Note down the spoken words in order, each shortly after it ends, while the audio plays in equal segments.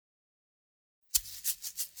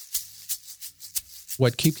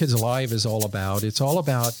what Keep Kids Alive is all about. It's all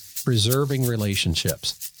about preserving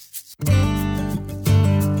relationships.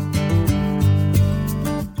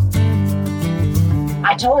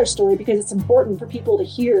 I tell our story because it's important for people to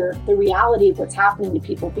hear the reality of what's happening to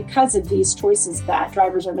people because of these choices that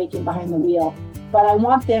drivers are making behind the wheel. But I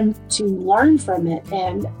want them to learn from it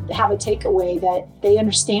and have a takeaway that they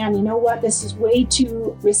understand, you know what, this is way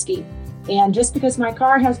too risky. And just because my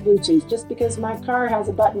car has Bluetooth, just because my car has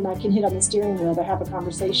a button I can hit on the steering wheel to have a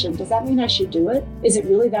conversation, does that mean I should do it? Is it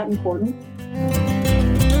really that important?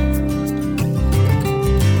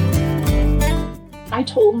 I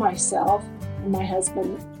told myself and my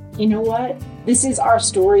husband, you know what, this is our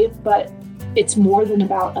story, but it's more than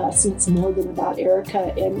about us and it's more than about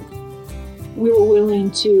Erica. And we were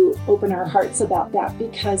willing to open our hearts about that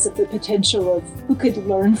because of the potential of who could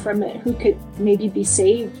learn from it, who could maybe be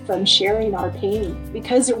saved from sharing our pain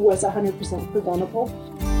because it was 100% preventable.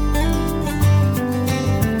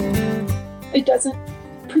 It doesn't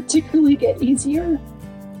particularly get easier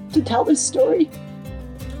to tell this story,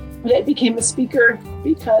 but I became a speaker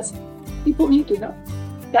because people need to know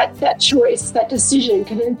that choice, that decision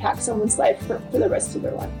can impact someone's life for the rest of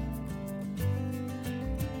their life.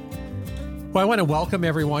 Well, I want to welcome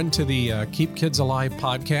everyone to the Keep Kids Alive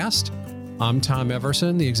podcast. I'm Tom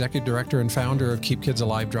Everson, the Executive Director and founder of Keep Kids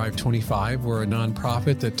Alive Drive 25. We're a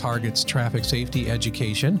nonprofit that targets traffic safety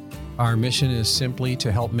education. Our mission is simply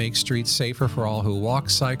to help make streets safer for all who walk,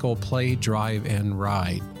 cycle, play, drive, and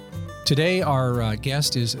ride. Today, our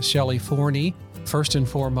guest is Shelley Forney. First and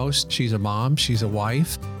foremost, she's a mom, she's a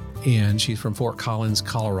wife, and she's from Fort Collins,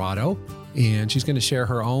 Colorado. And she's going to share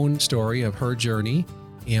her own story of her journey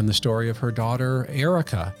and the story of her daughter,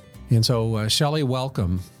 Erica. And so, Shelley,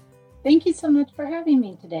 welcome. Thank you so much for having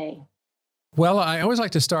me today. Well, I always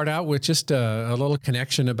like to start out with just a little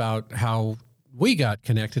connection about how we got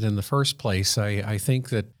connected in the first place. I think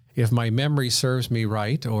that if my memory serves me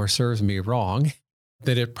right or serves me wrong,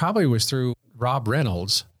 that it probably was through Rob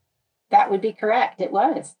Reynolds. That would be correct. It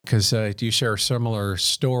was. Because you share similar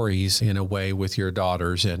stories in a way with your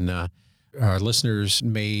daughters, and our listeners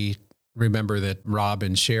may remember that Rob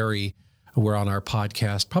and Sherry were on our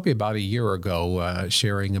podcast probably about a year ago,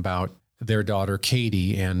 sharing about their daughter,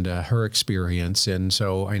 Katie, and her experience. And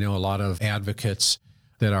so I know a lot of advocates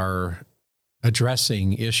that are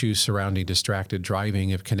addressing issues surrounding distracted driving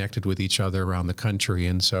have connected with each other around the country.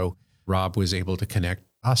 And so Rob was able to connect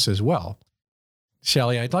us as well.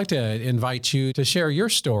 Shelley, I'd like to invite you to share your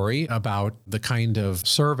story about the kind of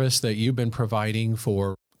service that you've been providing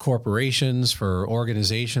for corporations, for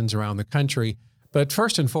organizations around the country. But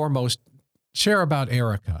first and foremost, share about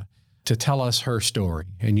Erica to tell us her story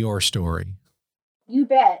and your story. You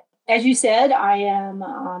bet. As you said, I am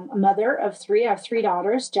a mother of three. I have three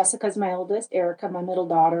daughters. Jessica's my oldest, Erica, my middle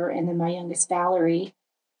daughter, and then my youngest, Valerie.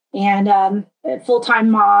 And a full-time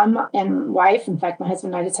mom and wife. In fact, my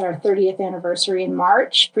husband and I just had our 30th anniversary in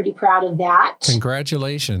March. Pretty proud of that.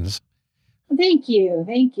 Congratulations. Thank you.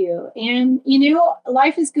 Thank you. And, you know,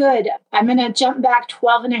 life is good. I'm going to jump back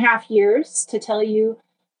 12 and a half years to tell you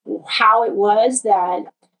how it was that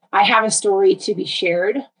I have a story to be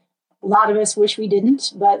shared. A lot of us wish we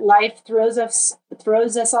didn't, but life throws us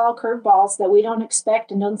all curveballs that we don't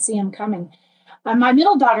expect and don't see them coming. My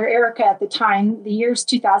middle daughter, Erica, at the time, the year's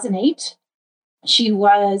 2008, she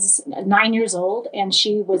was 9 years old and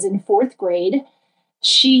she was in fourth grade.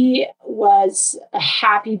 She was a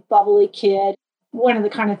happy, bubbly kid. One of the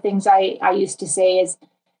kind of things I used to say is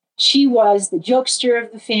she was the jokester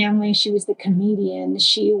of the family. She was the comedian.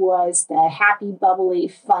 She was the happy, bubbly,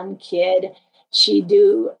 fun kid. She'd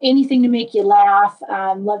do anything to make you laugh.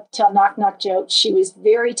 Loved to tell knock-knock jokes. She was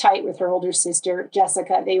very tight with her older sister,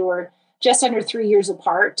 Jessica. They were just under 3 years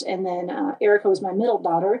apart. And then Erica was my middle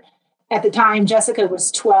daughter. At the time, Jessica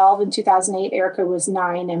was 12 in 2008. Erica was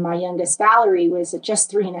 9. And my youngest, Valerie, was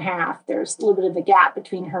just 3.5. There's a little bit of a gap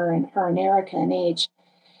between her and Erica in age.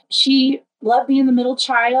 She loved being the middle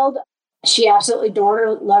child. She absolutely adored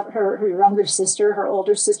her, loved her younger sister. Her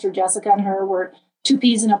older sister, Jessica, and her were two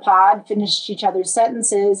peas in a pod, finished each other's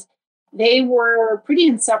sentences. They were pretty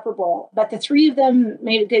inseparable, but the three of them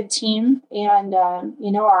made a good team. And,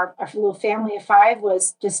 our little family of five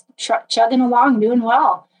was just chugging along, doing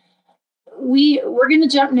well. We're going to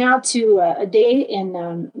jump now to a day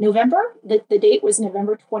in November. The date was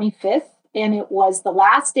November 25th, and it was the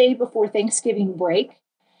last day before Thanksgiving break.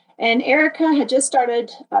 And Erica had just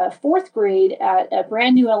started fourth grade at a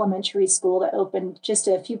brand new elementary school that opened just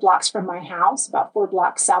a few blocks from my house, about 4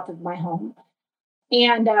 blocks south of my home.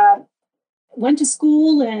 And went to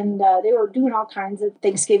school, and they were doing all kinds of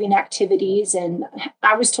Thanksgiving activities. And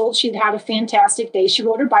I was told she'd had a fantastic day. She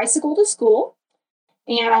rode her bicycle to school.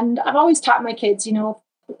 And I've always taught my kids,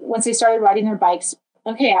 once they started riding their bikes,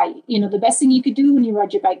 okay, the best thing you could do when you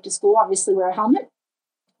ride your bike to school, obviously wear a helmet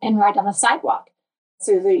and ride on the sidewalk.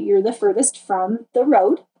 So that you're the furthest from the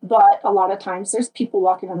road, but a lot of times there's people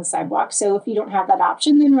walking on the sidewalk. So if you don't have that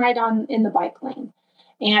option, then ride on in the bike lane.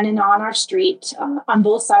 And on our street, on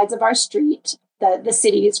both sides of our street, the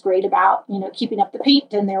city is great about, keeping up the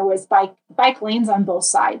paint, and there was bike lanes on both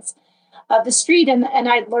sides of the street. And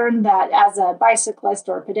I learned that as a bicyclist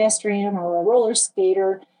or a pedestrian or a roller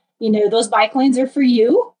skater, those bike lanes are for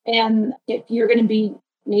you. And if you're going to be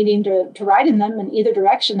needing to ride in them in either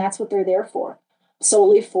direction, that's what they're there for.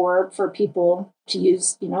 Solely for people to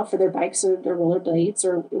use, for their bikes or their rollerblades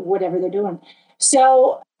or whatever they're doing.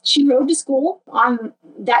 So she rode to school on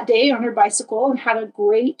that day on her bicycle and had a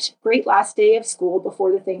great, great last day of school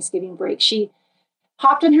before the Thanksgiving break. She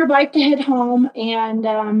hopped on her bike to head home. And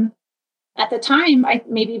at the time,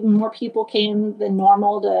 maybe even more people came than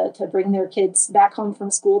normal to bring their kids back home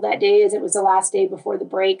from school that day, as it was the last day before the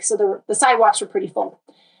break. So the sidewalks were pretty full.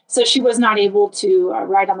 So she was not able to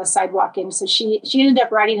ride on the sidewalk. And so she ended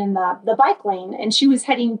up riding in the bike lane, and she was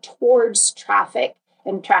heading towards traffic,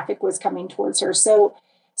 and traffic was coming towards her. So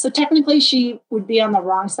technically she would be on the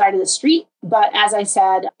wrong side of the street. But as I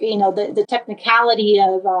said, the technicality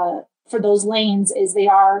of for those lanes is they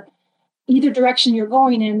are either direction you're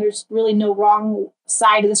going in. There's really no wrong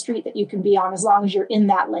side of the street that you can be on as long as you're in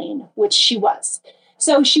that lane, which she was.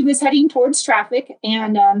 So she was heading towards traffic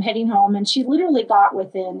and heading home, and she literally got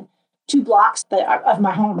within 2 blocks of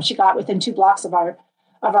my home. She got within 2 blocks of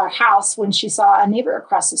our house when she saw a neighbor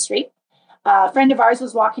across the street. A friend of ours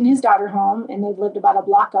was walking his daughter home, and they lived about a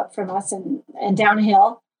block up from us and down a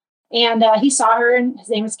hill. And he saw her, and his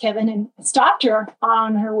name was Kevin, and stopped her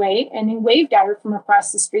on her way, and he waved at her from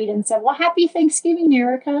across the street and said, "Well, happy Thanksgiving,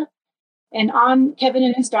 Erica." And on Kevin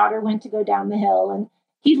and his daughter went to go down the hill, and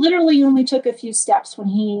he literally only took a few steps when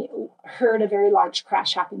he heard a very large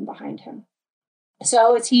crash happen behind him.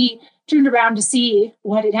 So as he turned around to see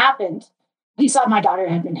what had happened, he saw my daughter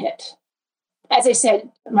had been hit. As I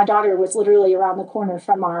said, my daughter was literally around the corner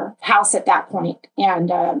from our house at that point,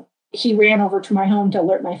 and he ran over to my home to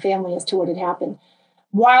alert my family as to what had happened.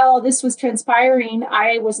 While this was transpiring,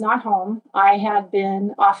 I was not home. I had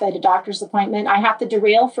been off at a doctor's appointment. I have to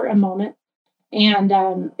derail for a moment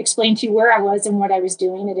and explain to you where I was and what I was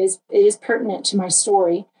doing. It is pertinent to my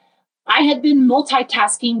story. I had been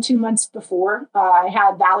multitasking 2 months before. I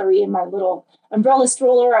had Valerie in my little umbrella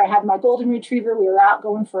stroller. I had my golden retriever. We were out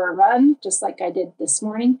going for a run, just like I did this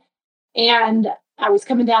morning. And I was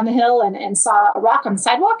coming down the hill and saw a rock on the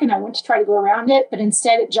sidewalk, and I went to try to go around it, but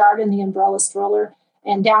instead it jarred in the umbrella stroller,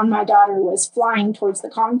 and down my daughter was flying towards the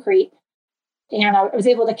concrete. And I was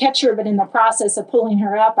able to catch her, but in the process of pulling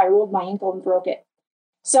her up, I rolled my ankle and broke it.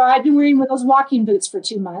 So I'd been wearing those walking boots for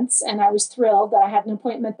 2 months, and I was thrilled that I had an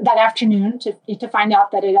appointment that afternoon to find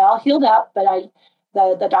out that it all healed up. But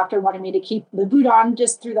the doctor wanted me to keep the boot on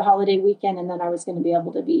just through the holiday weekend, and then I was going to be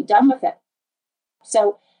able to be done with it.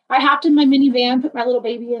 So I hopped in my minivan, put my little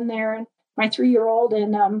baby in there, and my 3-year-old,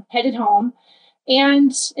 and headed home.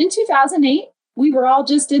 And in 2008, we were all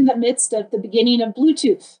just in the midst of the beginning of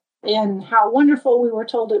Bluetooth and how wonderful we were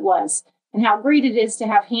told it was and how great it is to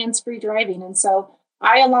have hands-free driving. And so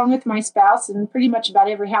I, along with my spouse and pretty much about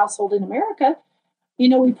every household in America,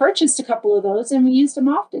 we purchased a couple of those and we used them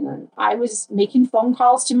often. And I was making phone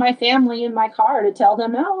calls to my family in my car to tell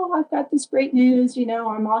them, "Oh, I've got this great news.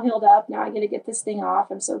 I'm all healed up. Now I get to get this thing off.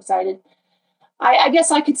 I'm so excited." I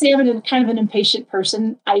guess I could say I'm kind of an impatient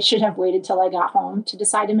person. I should have waited till I got home to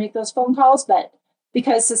decide to make those phone calls. But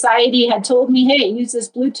because society had told me, "Hey, use this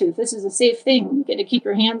Bluetooth. This is a safe thing. You get to keep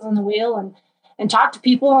your hands on the wheel and talk to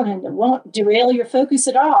people, and it won't derail your focus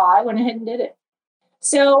at all," I went ahead and did it.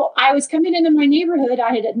 So I was coming into my neighborhood.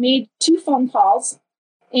 I had made 2 phone calls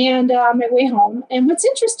and on my way home. And what's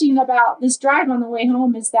interesting about this drive on the way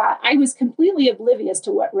home is that I was completely oblivious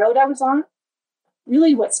to what road I was on,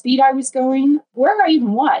 really what speed I was going, where I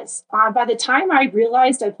even was. By the time I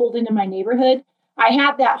realized I pulled into my neighborhood, I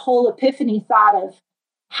had that whole epiphany thought of,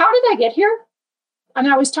 how did I get here?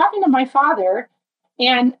 And I was talking to my father,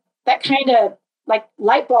 and that kind of like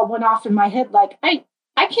light bulb went off in my head. Like,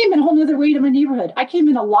 I came in a whole other way to my neighborhood. I came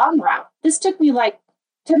in a long route. This took me like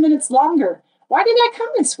 10 minutes longer. Why did I come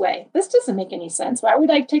this way? This doesn't make any sense. Why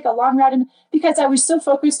would I take a long route? Because I was so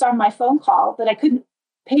focused on my phone call that I couldn't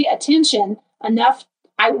pay attention enough.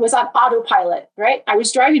 I was on autopilot, right? I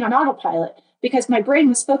was driving on autopilot because my brain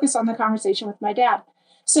was focused on the conversation with my dad.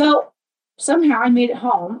 So somehow I made it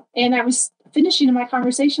home, and I was finishing my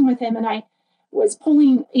conversation with him, and I was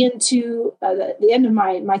pulling into the end of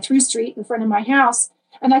my through street in front of my house.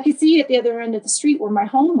 And I could see at the other end of the street where my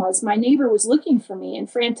home was, my neighbor was looking for me and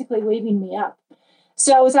frantically waving me up.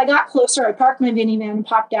 So as I got closer, I parked my minivan and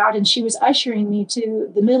popped out, and she was ushering me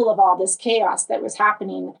to the middle of all this chaos that was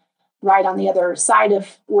happening right on the other side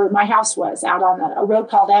of where my house was, out on a road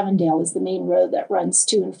called Avondale is the main road that runs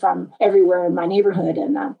to and from everywhere in my neighborhood.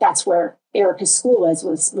 And that's where Erica's school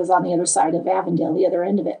was on the other side of Avondale, the other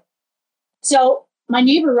end of it. So my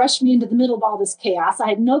neighbor rushed me into the middle of all this chaos. I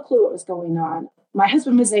had no clue what was going on. My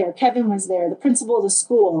husband was there. Kevin was there, the principal of the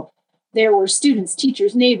school. There were students,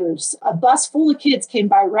 teachers, neighbors. A bus full of kids came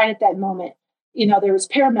by right at that moment. There was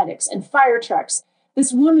paramedics and fire trucks.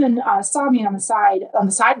 This woman saw me on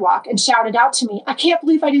the sidewalk and shouted out to me, "I can't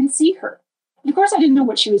believe I didn't see her." And of course, I didn't know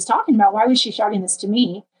what she was talking about. Why was she shouting this to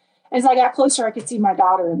me? As I got closer, I could see my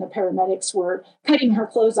daughter, and the paramedics were cutting her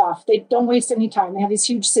clothes off. They don't waste any time. They have these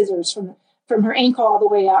huge scissors from her ankle all the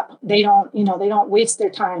way up. They don't waste their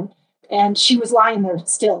time. And she was lying there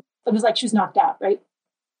still. It was like she was knocked out, right?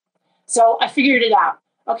 So I figured it out.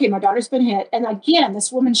 Okay, my daughter's been hit. And again,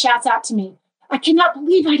 this woman shouts out to me, "I cannot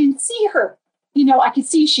believe I didn't see her." I could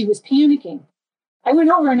see she was panicking. I went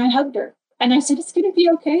over and I hugged her. And I said, "It's going to be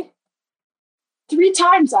okay." 3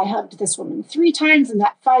 times I hugged this woman. 3 times in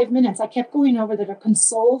that 5 minutes. I kept going over there to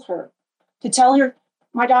console her, to tell her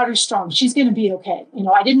my daughter's strong. She's going to be okay.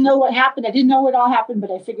 I didn't know what happened. I didn't know what all happened,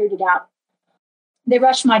 but I figured it out. They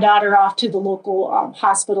rushed my daughter off to the local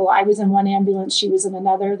hospital. I was in one ambulance. She was in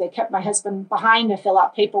another. They kept my husband behind to fill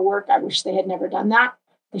out paperwork. I wish they had never done that.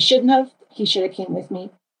 They shouldn't have. He should have came with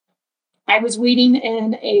me. I was waiting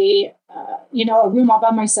in a room all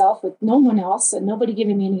by myself with no one else and nobody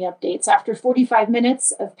giving me any updates. After 45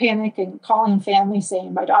 minutes of panic and calling family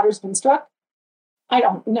saying my daughter's been struck, I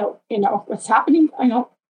don't know, what's happening. I don't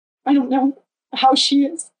know how she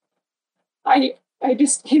is. I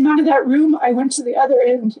just came out of that room. I went to the other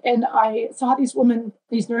end and I saw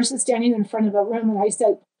these nurses standing in front of a room. And I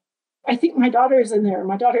said, "I think my daughter is in there.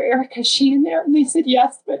 My daughter, Erica, is she in there?" And they said,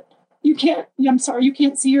 "Yes, but I'm sorry, you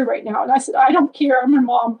can't see her right now." And I said, "I don't care. I'm her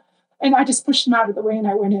mom." And I just pushed them out of the way and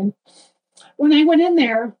I went in. When I went in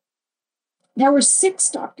there were 6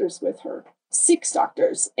 doctors with her, 6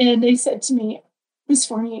 doctors. And they said to me, "Miss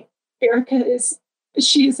Forney, Erica is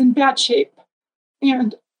in bad shape.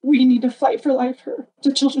 And we need to fight for life her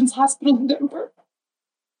to Children's Hospital in Denver."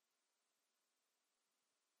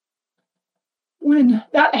 When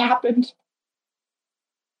that happened,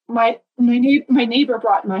 my neighbor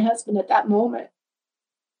brought my husband at that moment.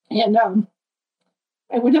 And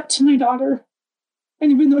I went up to my daughter,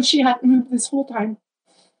 and even though she hadn't moved this whole time,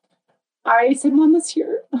 I said, "Mama's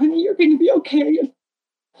here. Honey, you're going to be okay."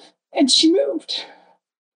 And she moved.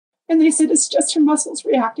 And they said, "It's just her muscles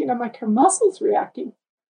reacting." I'm like, "Her muscles reacting?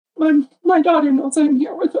 My daughter knows I'm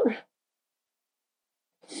here with her."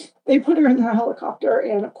 They put her in the helicopter,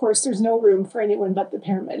 and of course, there's no room for anyone but the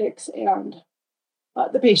paramedics and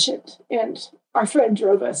the patient. And our friend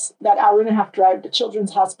drove us that hour-and-a-half drive to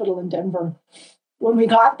Children's Hospital in Denver. When we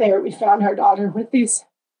got there, we found our daughter with this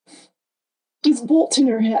bolt in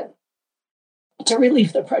her head to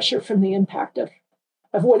relieve the pressure from the impact of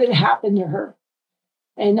what had happened to her.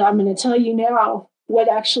 And I'm going to tell you now what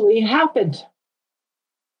actually happened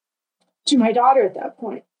to my daughter at that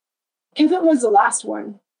point. Kevin was the last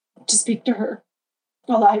one to speak to her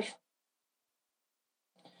alive.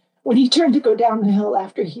 When he turned to go down the hill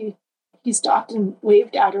after he stopped and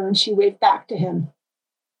waved at her and she waved back to him,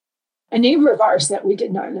 a neighbor of ours that we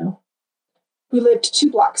did not know, who lived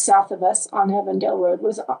 2 blocks south of us on Avondale Road,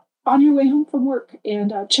 was on her way home from work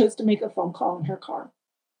and chose to make a phone call in her car.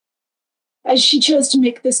 As she chose to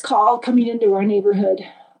make this call coming into our neighborhood,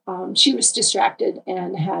 she was distracted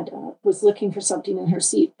and was looking for something in her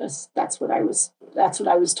seat. That's what I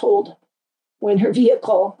was told. When her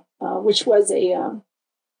vehicle, which was a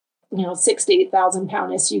 6,000 to 8,000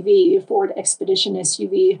 pound SUV, a Ford Expedition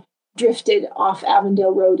SUV, drifted off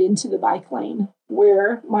Avondale Road into the bike lane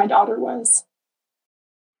where my daughter was.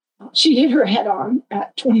 She hit her head on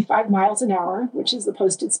at 25 miles an hour, which is the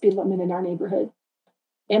posted speed limit in our neighborhood.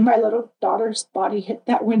 And my little daughter's body hit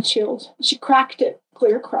that windshield. She cracked it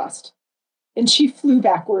clear across. And she flew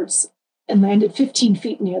backwards and landed 15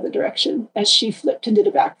 feet in the other direction as she flipped and did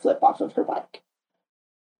a backflip off of her bike.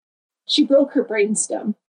 She broke her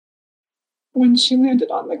brainstem when she landed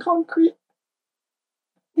on the concrete.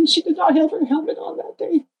 And she did not have her helmet on that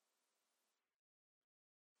day.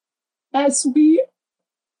 As we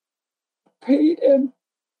prayed and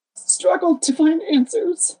struggled to find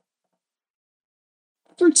answers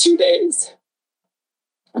for 2 days,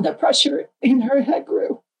 the pressure in her head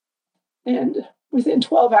grew. And within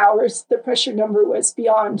 12 hours, the pressure number was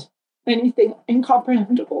beyond anything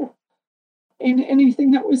incomprehensible. and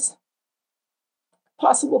anything that was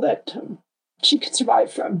possible that she could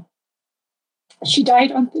survive from. She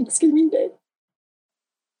died on Thanksgiving Day.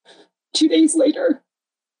 2 days later,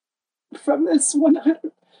 from this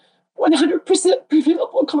 100%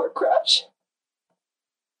 preventable car crash.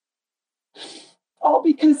 All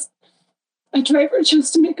because a driver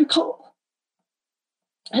chose to make a call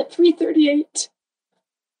at 3:38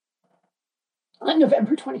 on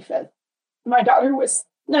November 25th. My daughter was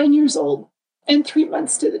 9 years old and 3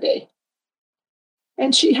 months to the day.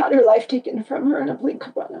 And she had her life taken from her in a blink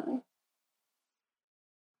of an eye.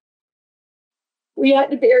 We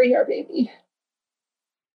had to bury our baby.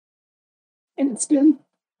 And it's been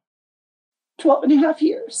 12 and a half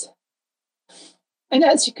years. And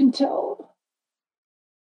as you can tell,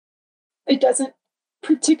 it doesn't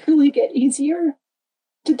particularly get easier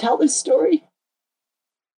to tell this story.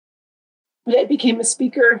 But I became a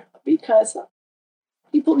speaker because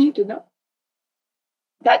people need to know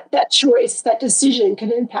that choice, that decision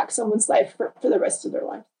can impact someone's life for the rest of their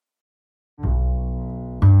life.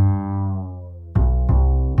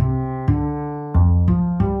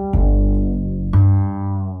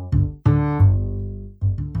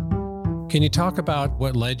 Can you talk about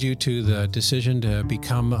what led you to the decision to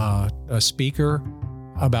become a speaker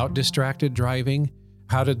about distracted driving?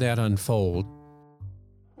 How did that unfold?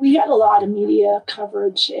 We had a lot of media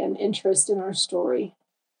coverage and interest in our story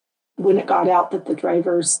when it got out that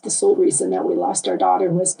the sole reason that we lost our daughter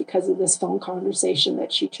was because of this phone conversation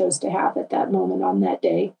that she chose to have at that moment on that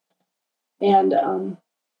day. And the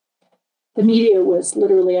media was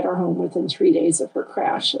literally at our home within 3 days of her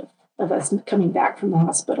crash, of us coming back from the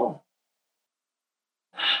hospital.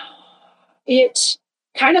 It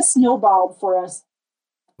kind of snowballed for us.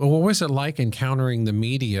 Well, what was it like encountering the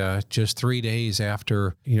media just 3 days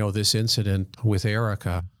after, this incident with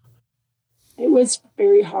Erica? It was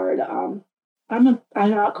very hard. I'm an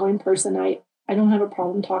outgoing person. I don't have a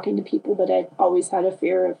problem talking to people, but I've always had a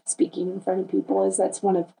fear of speaking in front of people, as that's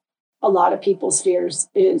one of a lot of people's fears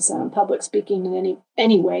is public speaking in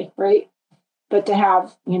any way, right? But to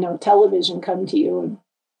have, television come to you and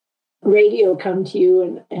radio come to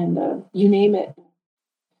you and you name it.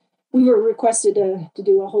 We were requested to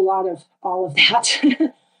do a whole lot of all of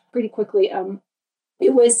that pretty quickly.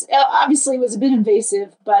 It was obviously a bit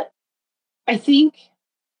invasive, but I think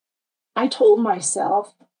I told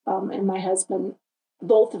myself and my husband,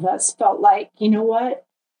 both of us felt like, you know what,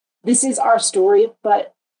 this is our story,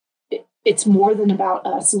 but it's more than about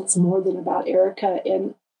us and it's more than about Erica.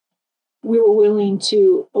 And we were willing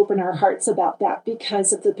to open our hearts about that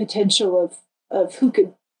because of the potential of who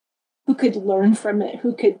could learn from it,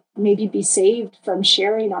 who could maybe be saved from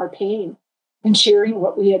sharing our pain and sharing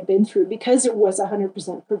what we had been through, because it was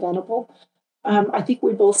 100% preventable. I think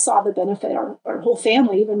we both saw the benefit, our whole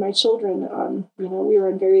family, even my children. We were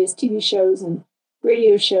in various TV shows and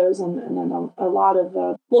radio shows and then a lot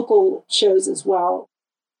of local shows as well.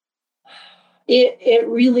 It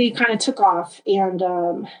really kind of took off. And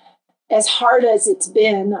as hard as it's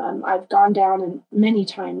been, I've gone down many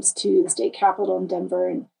times to the state capitol in Denver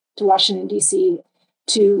and to Washington, D.C.,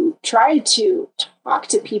 to try to talk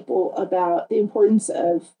to people about the importance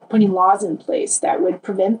of putting laws in place that would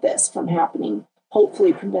prevent this from happening,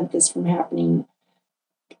 hopefully prevent this from happening.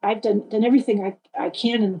 I've done everything I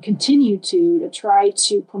can and continue to try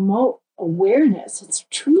to promote awareness. It's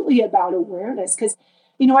truly about awareness because,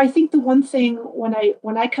 I think the one thing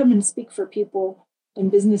when I come and speak for people in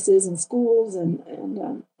businesses and schools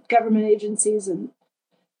and government agencies, and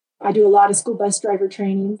I do a lot of school bus driver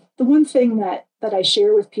training. The one thing that I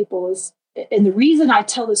share with people is, and the reason I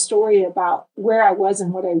tell the story about where I was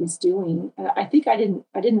and what I was doing, I think I didn't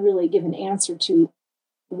really give an answer to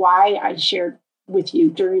why I shared with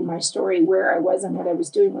you during my story where I was and what I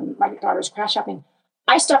was doing when my daughter's crash happened.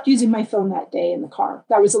 I stopped using my phone that day in the car.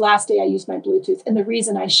 That was the last day I used my Bluetooth. And the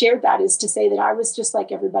reason I shared that is to say that I was just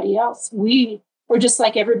like everybody else. We were just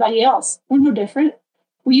like everybody else. We're no different.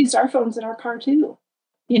 We used our phones in our car too.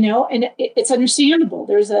 And it's understandable.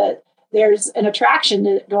 There's an attraction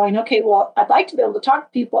to going, okay, well, I'd like to be able to talk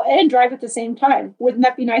to people and drive at the same time. Wouldn't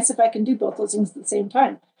that be nice if I can do both those things at the same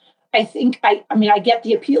time? I think, I get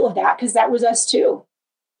the appeal of that because that was us too.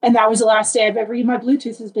 And that was the last day I've ever used. My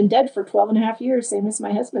Bluetooth has been dead for 12 and a half years, same as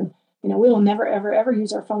my husband. We will never, ever, ever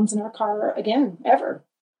use our phones in our car again, ever.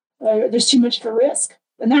 There's too much of a risk.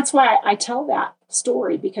 And that's why I tell that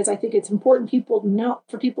story, because I think it's important for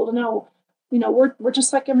people to know, we're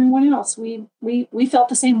just like everyone else. We felt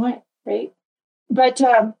the same way, right? But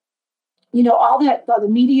all that, the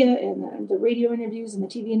media and the radio interviews and the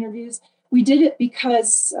TV interviews, we did it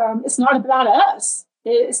because it's not about us.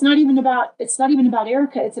 It's not even about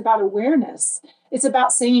Erica. It's about awareness. It's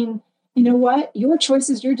about saying, you know what? Your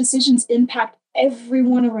choices, your decisions impact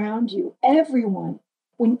everyone around you, everyone.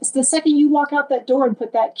 When the second you walk out that door and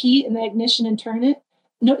put that key in the ignition and turn it,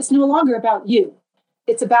 no, it's no longer about you.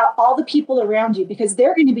 It's about all the people around you, because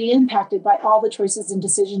they're going to be impacted by all the choices and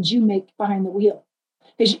decisions you make behind the wheel.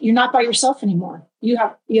 Because you're not by yourself anymore. You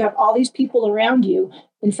have all these people around you,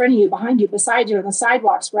 in front of you, behind you, beside you, on the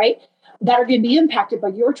sidewalks, right? That are going to be impacted by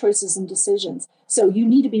your choices and decisions. So you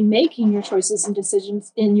need to be making your choices and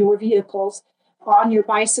decisions in your vehicles, on your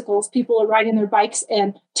bicycles. People are riding their bikes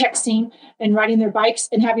and texting and riding their bikes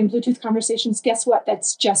and having Bluetooth conversations. Guess what?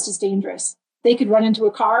 That's just as dangerous. They could run into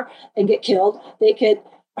a car and get killed. They could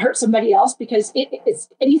hurt somebody else, because it's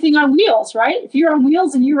anything on wheels, right? If you're on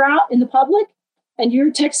wheels and you're out in the public and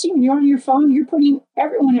you're texting and you're on your phone, you're putting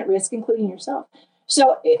everyone at risk, including yourself.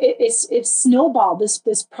 So it's snowballed.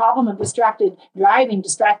 This problem of distracted driving,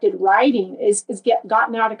 distracted riding is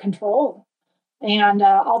gotten out of control. And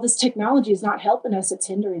all this technology is not helping us. It's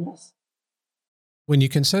hindering us. When you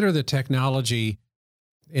consider the technology,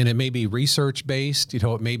 and it may be research-based,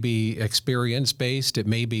 it may be experience-based, it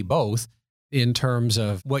may be both, in terms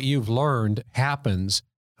of what you've learned happens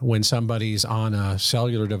when somebody's on a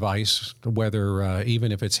cellular device, whether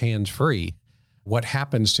even if it's hands-free. What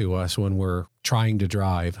happens to us when we're trying to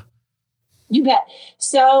drive? You bet.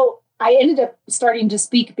 So I ended up starting to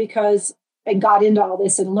speak because I got into all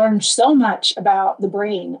this and learned so much about the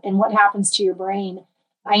brain and what happens to your brain.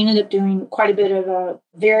 I ended up doing quite a bit of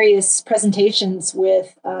various presentations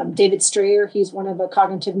with David Strayer. He's one of the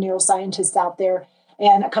cognitive neuroscientists out there,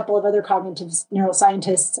 and a couple of other cognitive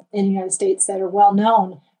neuroscientists in the United States that are well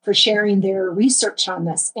known for sharing their research on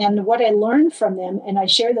this. And what I learned from them, and I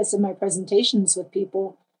share this in my presentations with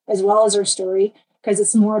people, as well as our story, because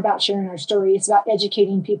it's more about sharing our story. It's about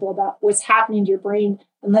educating people about what's happening to your brain.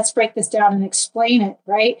 And let's break this down and explain it,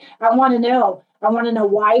 right? I want to know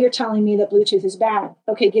why you're telling me that Bluetooth is bad.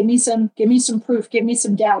 Okay, give me some proof, give me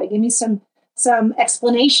some data, give me some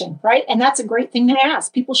explanation, right? And that's a great thing to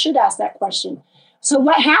ask. People should ask that question. So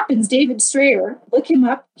what happens, David Strayer, look him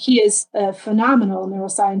up. He is a phenomenal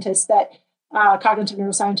neuroscientist, cognitive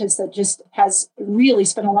neuroscientist that just has really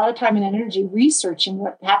spent a lot of time and energy researching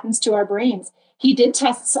what happens to our brains. He did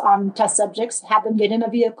tests on test subjects, had them get in a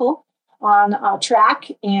vehicle on a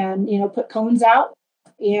track and, put cones out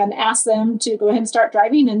and asked them to go ahead and start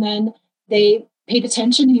driving. And then they paid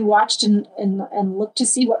attention. He watched and looked to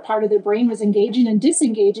see what part of their brain was engaging and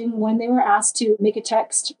disengaging when they were asked to make a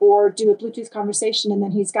text or do a Bluetooth conversation. And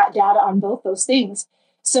then he's got data on both those things.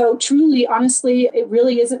 So truly, honestly, it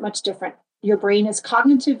really isn't much different. Your brain is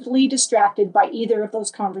cognitively distracted by either of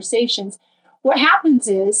those conversations. What happens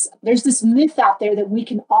is there's this myth out there that we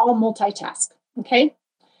can all multitask, okay?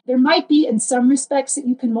 There might be in some respects that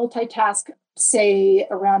you can multitask, say,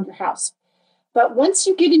 around your house. But once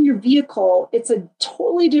you get in your vehicle, it's a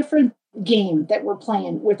totally different game that we're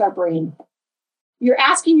playing with our brain. You're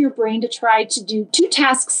asking your brain to try to do two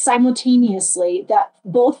tasks simultaneously that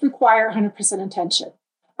both require 100% attention.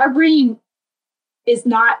 Our brain is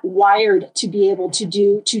not wired to be able to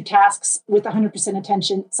do two tasks with 100%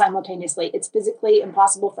 attention simultaneously. It's physically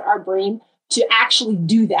impossible for our brain to actually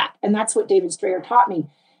do that. And that's what David Strayer taught me.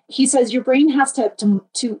 He says your brain has to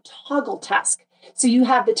toggle task. So you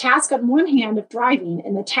have the task on one hand of driving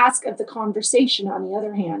and the task of the conversation on the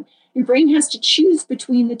other hand. Your brain has to choose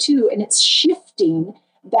between the two, and it's shifting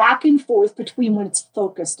back and forth between what it's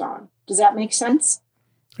focused on. Does that make sense?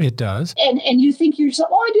 It does. And you think yourself,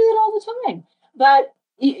 I do that all the time. But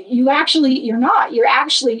you're not.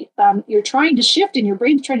 You're trying to shift, and your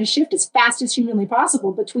brain's trying to shift as fast as humanly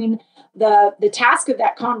possible between the task of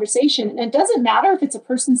that conversation. And it doesn't matter if it's a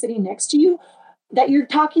person sitting next to you that you're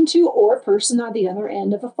talking to or a person on the other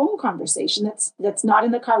end of a phone conversation that's not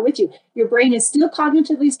in the car with you. Your brain is still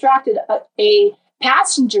cognitively distracted. A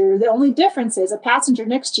passenger, the only difference is a passenger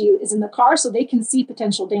next to you is in the car so they can see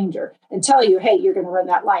potential danger and tell you, hey, you're going to run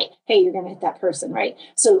that light. Hey, you're going to hit that person, right?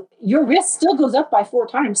 So your risk still goes up by 4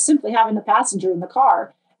 times simply having a passenger in the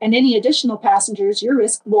car. And any additional passengers, your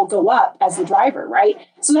risk will go up as the driver, right?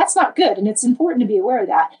 So that's not good. And it's important to be aware of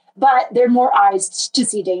that. But there are more eyes to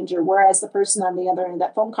see danger, whereas the person on the other end of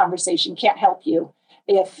that phone conversation can't help you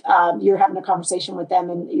if you're having a conversation with them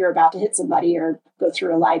and you're about to hit somebody or go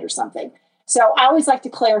through a light or something. So I always like to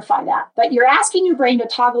clarify that. But you're asking your brain to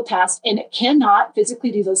toggle tasks, and it cannot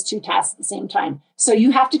physically do those two tasks at the same time. So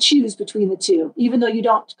you have to choose between the two, even though you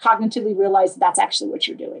don't cognitively realize that's actually what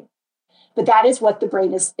you're doing. But that is what the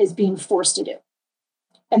brain is being forced to do.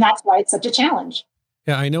 And that's why it's such a challenge.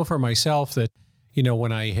 Yeah, I know for myself that,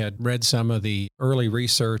 when I had read some of the early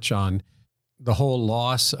research on the whole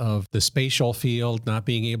loss of the spatial field, not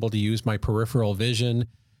being able to use my peripheral vision,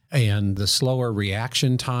 and the slower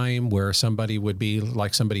reaction time where somebody would be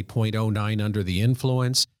like somebody 0.09 under the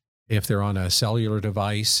influence if they're on a cellular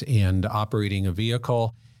device and operating a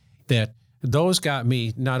vehicle, that those got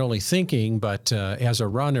me not only thinking, but as a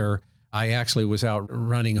runner, I actually was out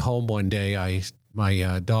running home one day.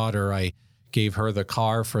 My daughter, I gave her the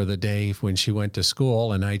car for the day when she went to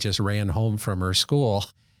school, and I just ran home from her school.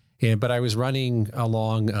 But I was running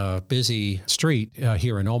along a busy street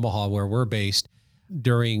here in Omaha, where we're based,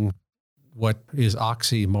 during what is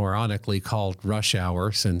oxymoronically called rush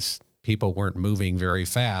hour, since people weren't moving very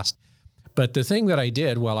fast. But the thing that I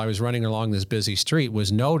did while I was running along this busy street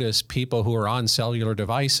was notice people who are on cellular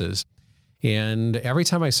devices. And every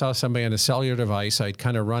time I saw somebody on a cellular device, I'd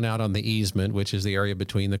kind of run out on the easement, which is the area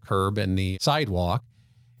between the curb and the sidewalk.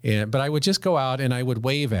 But I would just go out and I would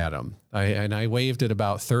wave at them. I waved at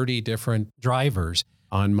about 30 different drivers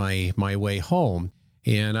on my way home.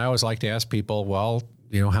 And I always like to ask people, well,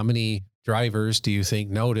 how many drivers do you think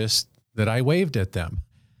noticed that I waved at them?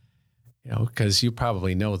 Because you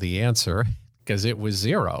probably know the answer, because it was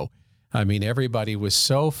zero. I mean, everybody was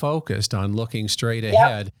so focused on looking straight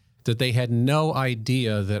ahead that they had no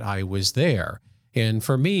idea that I was there. And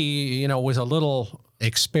for me, it was a little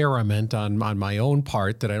experiment on my own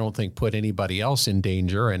part that I don't think put anybody else in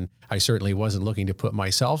danger. And I certainly wasn't looking to put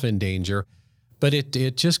myself in danger. But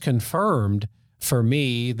it just confirmed for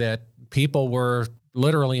me that people were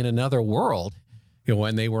literally in another world,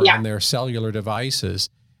 when they were on their cellular devices.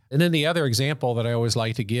 And then the other example that I always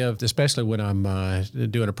like to give, especially when I'm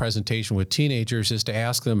doing a presentation with teenagers, is to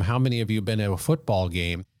ask them, how many of you have been to a football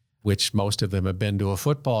game, which most of them have been to a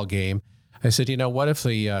football game. I said, what if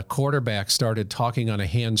the quarterback started talking on a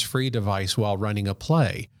hands-free device while running a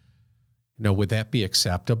play? Would that be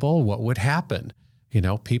acceptable? What would happen?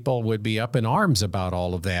 People would be up in arms about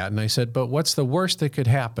all of that. And I said, but what's the worst that could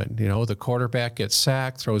happen? The quarterback gets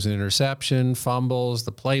sacked, throws an interception, fumbles,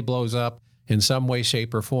 the play blows up in some way,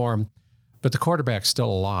 shape, or form, but the quarterback's still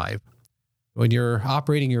alive. When you're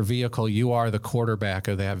operating your vehicle, you are the quarterback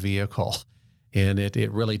of that vehicle. And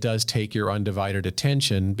it really does take your undivided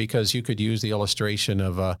attention, because you could use the illustration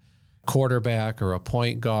of a quarterback or a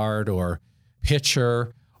point guard or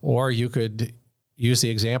pitcher, or you could use the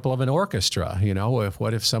example of an orchestra.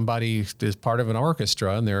 What if somebody is part of an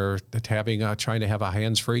orchestra and they're trying to have a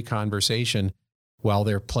hands-free conversation while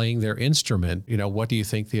they're playing their instrument? What do you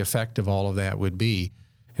think the effect of all of that would be?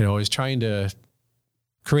 Is trying to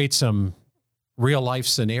create some real life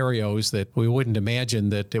scenarios that we wouldn't imagine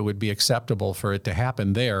that it would be acceptable for it to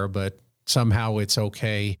happen there, but somehow it's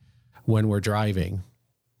okay when we're driving.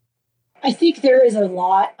 I think there is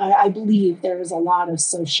I believe there is a lot of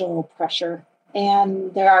social pressure.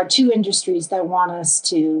 And there are two industries that want us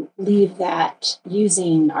to believe that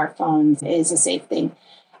using our phones is a safe thing.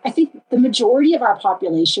 I think the majority of our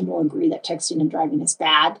population will agree that texting and driving is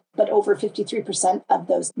bad, but over 53% of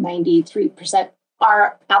those 93%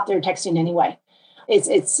 are out there texting anyway.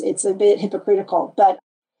 It's a bit hypocritical, but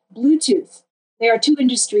Bluetooth, there are two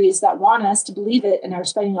industries that want us to believe it and are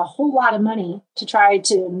spending a whole lot of money to try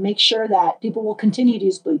to make sure that people will continue to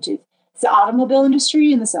use Bluetooth. It's the automobile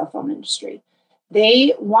industry and the cell phone industry.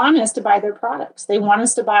 They want us to buy their products. They want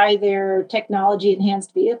us to buy their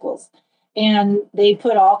technology-enhanced vehicles. And they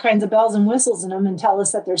put all kinds of bells and whistles in them and tell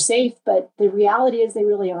us that they're safe, but the reality is they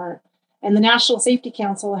really aren't. And the National Safety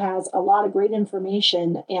Council has a lot of great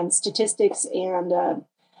information and statistics and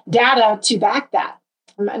data to back that.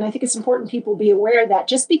 And I think it's important people be aware that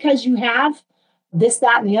just because you have this,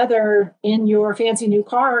 that, and the other in your fancy new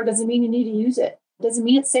car doesn't mean you need to use it. It doesn't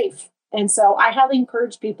mean it's safe. And so I highly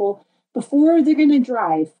encourage people, before they're going to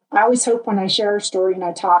drive, I always hope when I share a story and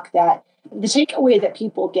I talk that the takeaway that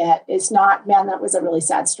people get is not, man, that was a really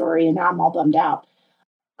sad story and now I'm all bummed out.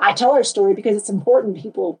 I tell our story because it's important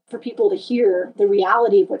for people to hear the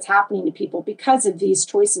reality of what's happening to people because of these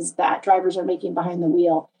choices that drivers are making behind the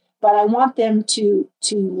wheel. But I want them to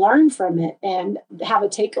learn from it and have a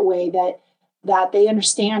takeaway that they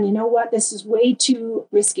understand, this is way too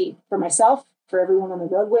risky for myself, for everyone on the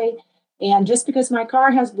roadway. And just because my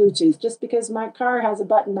car has Bluetooth, just because my car has a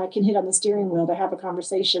button I can hit on the steering wheel to have a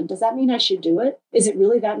conversation, does that mean I should do it? Is it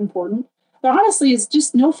really that important? But honestly, it's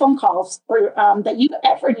just no phone calls or that you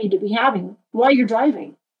ever need to be having while you're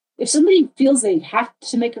driving. If somebody feels they have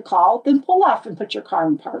to make a call, then pull off and put your car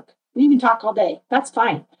in park. You can talk all day. That's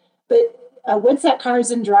fine. But once that car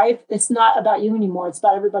is in drive, it's not about you anymore. It's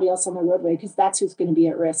about everybody else on the roadway, because that's who's going to be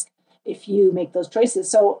at risk if you make those choices.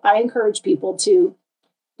 So I encourage people to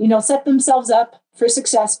set themselves up for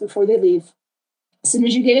success before they leave. As soon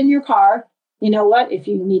as you get in your car, you know what, if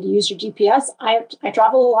you need to use your GPS, I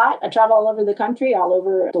travel a lot. I travel all over the country, all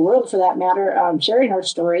over the world for that matter, sharing our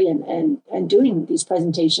story and doing these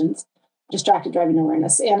presentations, distracted driving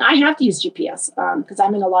awareness. And I have to use GPS because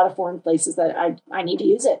I'm in a lot of foreign places that I need to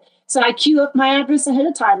use it. So I queue up my address ahead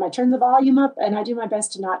of time. I turn the volume up and I do my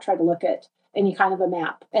best to not try to look at any kind of a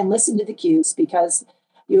map and listen to the cues, because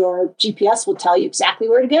your GPS will tell you exactly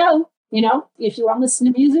where to go. You know, if you want to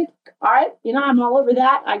listen to music, all right, you know, I'm all over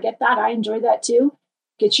that. I get that. I enjoy that too.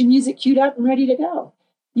 Get your music queued up and ready to go.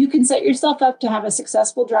 You can set yourself up to have a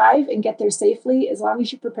successful drive and get there safely as long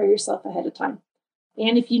as you prepare yourself ahead of time.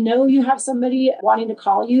 And if you know you have somebody wanting to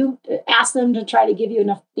call you, ask them to try to give you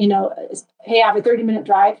enough, you know, hey, I have a 30-minute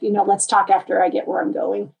drive, you know, let's talk after I get where I'm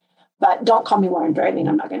going. But don't call me while I'm driving.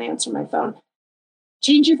 I'm not going to answer my phone.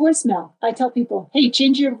 Change your voicemail. I tell people, hey,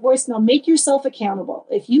 change your voicemail. Make yourself accountable.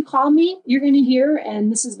 If you call me, you're going to hear,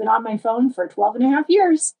 and this has been on my phone for 12 and a half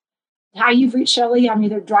years, hi, you've reached Shelley. I'm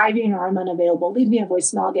either driving or I'm unavailable. Leave me a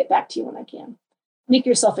voicemail. I'll get back to you when I can. Make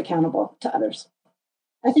yourself accountable to others.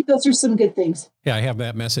 I think those are some good things. Yeah, I have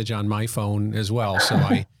that message on my phone as well. So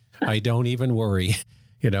I don't even worry.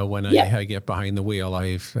 You know, when I get behind the wheel,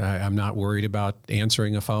 I'm not worried about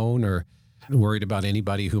answering a phone or worried about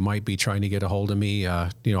anybody who might be trying to get a hold of me.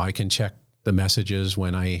 You know, I can check the messages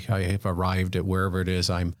when I have arrived at wherever it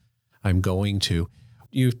is I'm going to.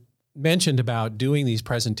 You mentioned about doing these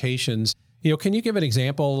presentations. You know, can you give an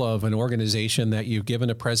example of an organization that you've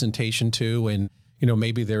given a presentation to, and you know,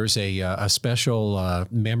 maybe there's a special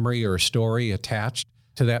memory or story attached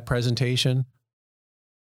to that presentation?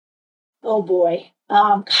 Oh boy.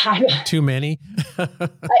 Too many?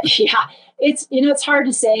 Yeah, it's, you know, it's hard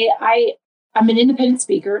to say. I'm an independent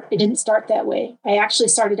speaker. It didn't start that way. I actually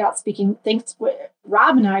started out speaking.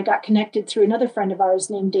 Rob and I got connected through another friend of ours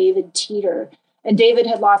named David Teeter. And David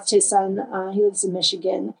had lost his son. He lives in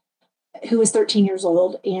Michigan, who was 13 years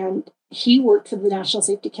old. And he worked for the National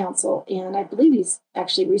Safety Council. And I believe he's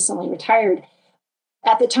actually recently retired.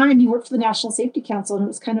 At the time, he worked for the National Safety Council. And it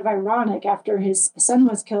was kind of ironic after his son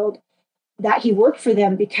was killed that he worked for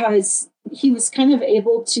them, because he was kind of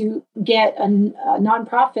able to get a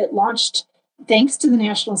nonprofit launched thanks to the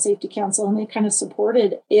National Safety Council, and they kind of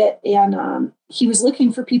supported it. And he was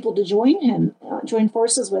looking for people to join him, join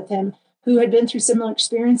forces with him, who had been through similar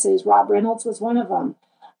experiences. Rob Reynolds was one of them.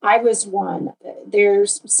 I was one.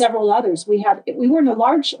 There's several others. We weren't a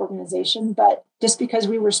large organization, but just because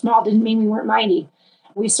we were small didn't mean we weren't mighty.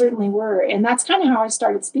 We certainly were. And that's kind of how I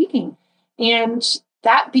started speaking. And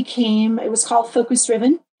it was called Focus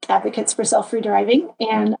Driven Advocates for Self-Free Driving.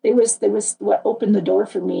 And it was what opened the door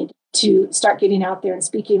for me to start getting out there and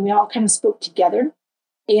speaking. We all kind of spoke together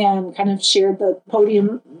and kind of shared the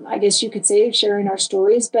podium, I guess you could say, sharing our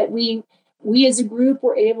stories. But we as a group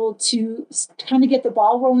were able to kind of get the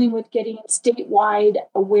ball rolling with getting statewide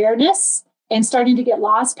awareness and starting to get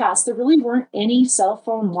laws passed. There really weren't any cell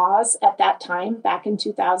phone laws at that time, back in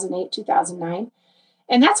 2008, 2009.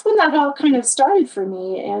 And that's when that all kind of started for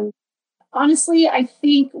me. And honestly, I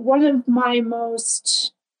think one of my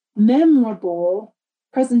most memorable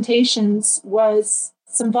presentations was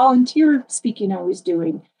some volunteer speaking I was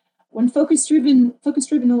doing. When Focus Driven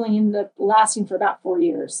only ended up lasting for about 4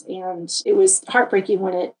 years. And it was heartbreaking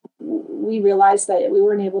when we realized that we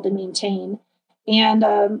weren't able to maintain.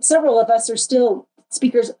 And several of us are still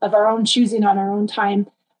speakers of our own choosing on our own time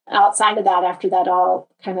outside of that, after that all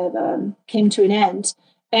kind of came to an end.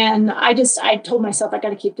 And I told myself, I got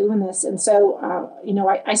to keep doing this. And so,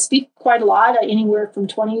 I speak quite a lot, anywhere from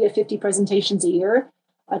 20 to 50 presentations a year.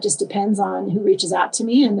 It just depends on who reaches out to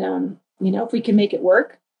me. And, if we can make it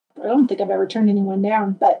work. I don't think I've ever turned anyone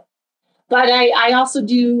down, but I also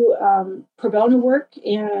do pro bono work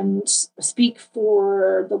and speak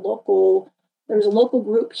for there's a local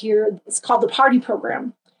group here. It's called the Party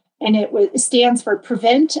Program. And it stands for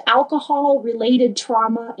Prevent Alcohol-Related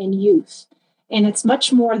Trauma in Youth. And it's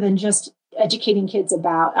much more than just educating kids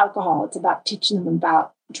about alcohol. It's about teaching them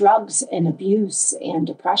about drugs and abuse and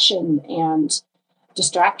depression and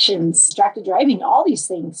distractions, distracted driving, all these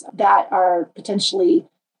things that are potentially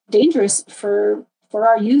dangerous for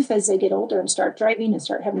our youth as they get older and start driving and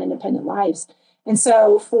start having independent lives. And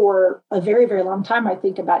so for a very, very long time, I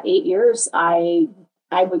think about 8 years, I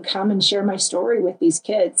would come and share my story with these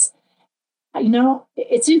kids.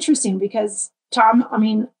 It's interesting because, Tom,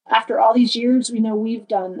 after all these years, we've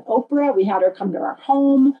done Oprah, we had her come to our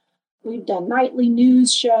home, we've done nightly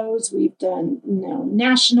news shows, we've done,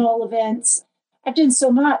 national events. I've done so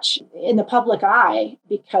much in the public eye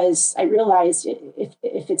because I realized if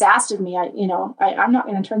it's asked of me, I'm not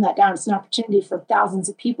going to turn that down. It's an opportunity for thousands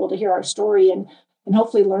of people to hear our story and and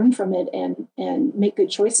hopefully learn from it and make good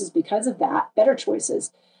choices because of that, better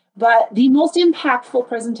choices. But the most impactful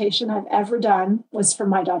presentation I've ever done was for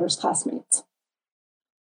my daughter's classmates.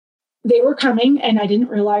 They were coming, and I didn't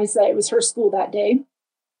realize that it was her school that day.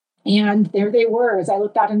 And there they were as I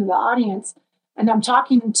looked out into the audience, and I'm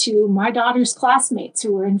talking to my daughter's classmates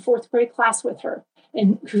who were in fourth grade class with her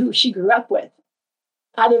and who she grew up with.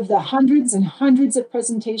 Out of the hundreds and hundreds of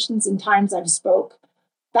presentations and times I've spoke,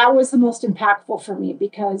 that was the most impactful for me,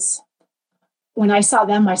 because when I saw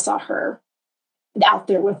them, I saw her out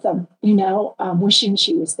there with them, wishing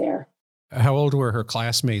she was there. How old were her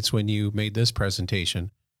classmates when you made this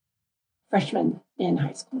presentation? Freshmen in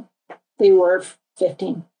high school. They were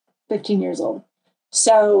 15 years old.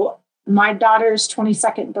 So my daughter's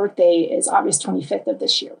 22nd birthday is August 25th of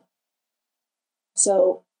this year.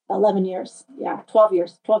 So 11 years. Yeah, 12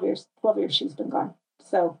 years she's been gone.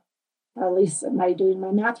 So at least am I doing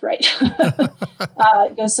my math right?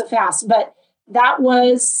 It goes so fast. But that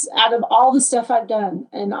was, out of all the stuff I've done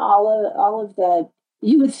and all of the,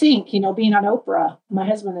 you would think, being on Oprah, my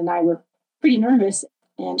husband and I were pretty nervous,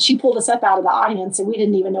 and she pulled us up out of the audience, and we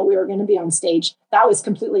didn't even know we were going to be on stage. That was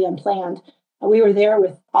completely unplanned. We were there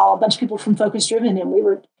with a bunch of people from Focus Driven, and we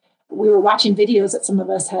were watching videos that some of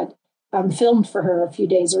us had filmed for her a few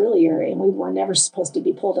days earlier, and we were never supposed to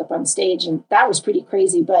be pulled up on stage. And that was pretty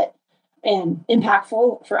crazy, and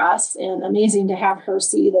impactful for us, and amazing to have her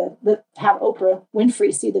see have Oprah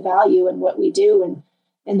Winfrey see the value in what we do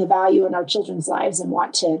and the value in our children's lives, and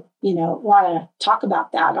want to talk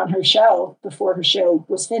about that on her show before her show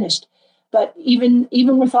was finished. But even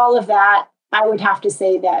with all of that, I would have to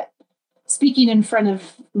say that speaking in front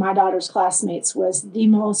of my daughter's classmates was the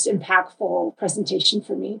most impactful presentation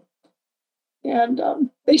for me.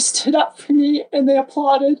 And they stood up for me and they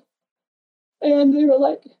applauded, and they were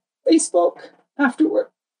like, they spoke afterward.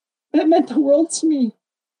 That meant the world to me.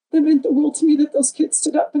 That meant the world to me that those kids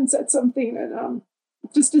stood up and said something. And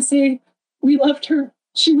just to say, we loved her.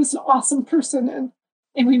 She was an awesome person,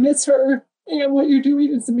 and we miss her. And what you're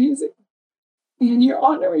doing is amazing. And you're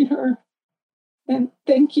honoring her. And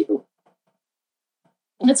thank you.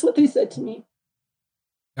 And that's what they said to me.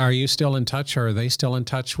 Are you still in touch? Or are they still in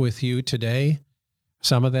touch with you today?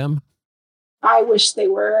 Some of them? I wish they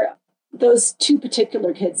were. Those two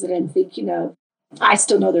particular kids that I'm thinking of, I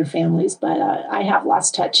still know their families, but I have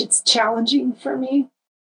lost touch. It's challenging for me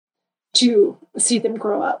to see them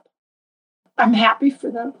grow up. I'm happy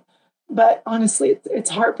for them, but honestly, it's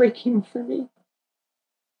heartbreaking for me.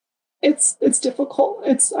 It's difficult.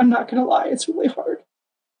 I'm not going to lie. It's really hard.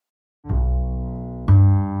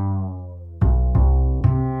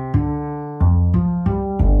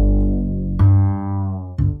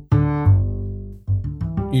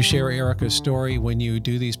 You share Erica's story when you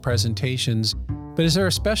do these presentations, but is there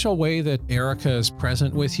a special way that Erica is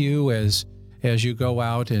present with you as you go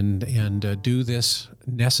out and do this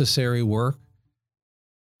necessary work?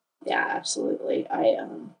 Yeah, absolutely. I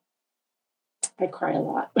cry a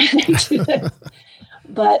lot when I do that.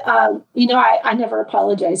 But, I never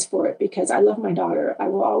apologize for it, because I love my daughter. I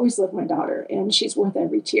will always love my daughter, and she's worth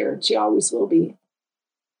every tear. She always will be.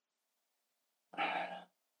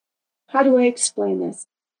 How do I explain this?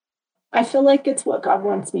 I feel like it's what God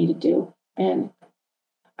wants me to do. And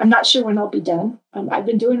I'm not sure when I'll be done. I've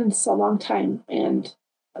been doing this a long time, and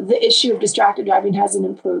the issue of distracted driving hasn't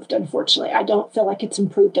improved, unfortunately. I don't feel like it's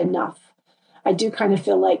improved enough. I do kind of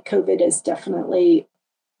feel like COVID has definitely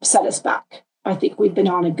set us back. I think we've been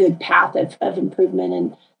on a good path of improvement,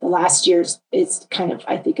 and the last years it's kind of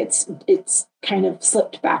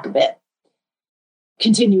slipped back a bit,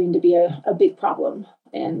 continuing to be a big problem.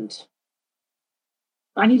 And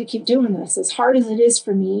I need to keep doing this. As hard as it is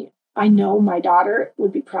for me, I know my daughter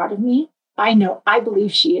would be proud of me. I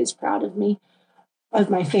believe she is proud of me, of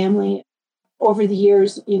my family. Over the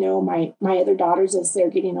years, my other daughters, as they're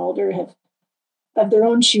getting older, have of their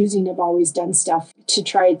own choosing, have always done stuff to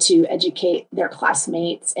try to educate their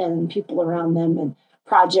classmates and people around them, and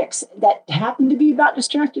projects that happen to be about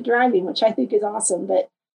distracted driving, which I think is awesome. But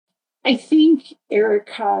I think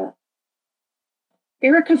Erica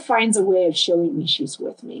finds a way of showing me she's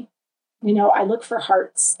with me. I look for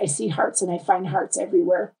hearts. I see hearts, and I find hearts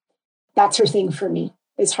everywhere. That's her thing for me,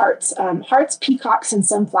 is hearts. Hearts, peacocks, and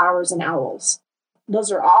sunflowers, and owls.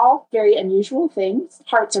 Those are all very unusual things.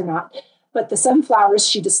 Hearts are not. But the sunflowers,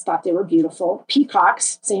 she just thought they were beautiful.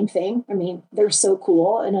 Peacocks, same thing. I mean, they're so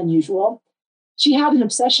cool and unusual. She had an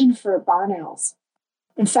obsession for barn owls.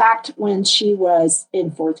 In fact, when she was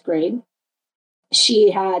in fourth grade,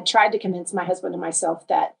 she had tried to convince my husband and myself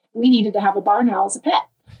that we needed to have a barn owl as a pet.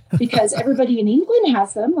 because everybody in England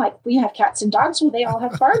has them. Like, we have cats and dogs. Well, they all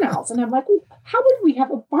have barn owls. And I'm like, well, how would we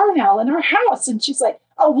have a barn owl in our house? And she's like,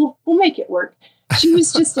 oh, we'll make it work. She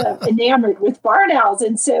was just enamored with barn owls.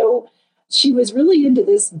 And so she was really into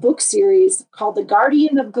this book series called The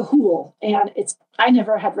Guardian of Ga'Hoole. And I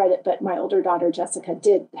never had read it, but my older daughter, Jessica,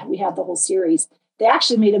 did. We had the whole series. They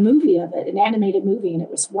actually made a movie of it, an animated movie, and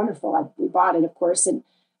it was wonderful. We bought it, of course, and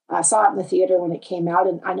saw it in the theater when it came out.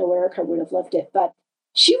 And I know Erica would have loved it. But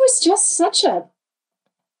she was just such I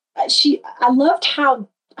loved how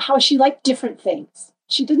she liked different things.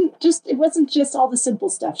 It wasn't just all the simple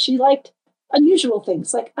stuff. She liked unusual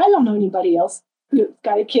things. Like, I don't know anybody else who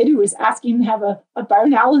got a kid who was asking to have a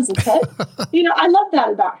barn owl as a pet. I love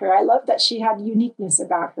that about her. I love that she had uniqueness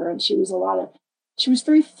about her, and she was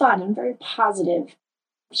very fun and very positive.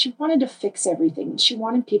 She wanted to fix everything. She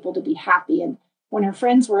wanted people to be happy. And when her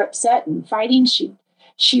friends were upset and fighting,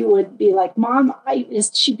 she would be like, Mom,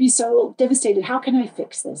 she'd be so devastated. How can I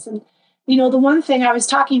fix this? And, the one thing, I was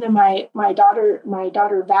talking to my daughter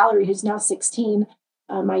Valerie, who's now 16,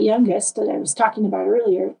 my youngest, that I was talking about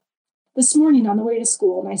earlier, this morning on the way to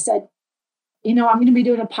school. And I said, I'm going to be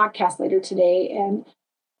doing a podcast later today. And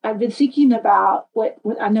I've been thinking about what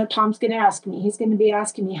I know Tom's going to ask me. He's going to be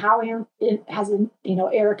asking me how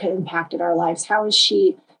Erica impacted our lives. How has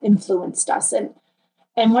she influenced us? And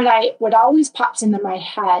what always pops into my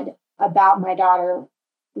head about my daughter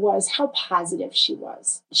was how positive she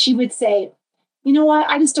was. She would say, you know what?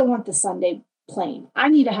 I just don't want the sundae plain. I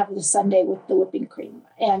need to have the sundae with the whipping cream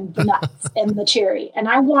and the nuts and the cherry. And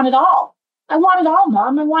I want it all. I want it all,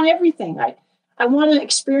 Mom. I want everything. I want to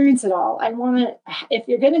experience it all. If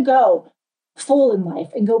you're going to go full in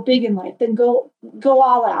life and go big in life, then go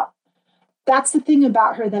all out. That's the thing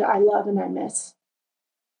about her that I love and I miss.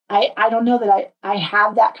 I don't know that I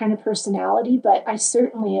have that kind of personality, but I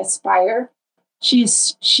certainly aspire. She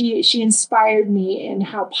inspired me in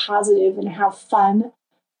how positive and how fun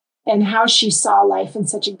and how she saw life in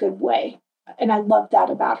such a good way. And I love that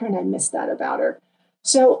about her, and I miss that about her.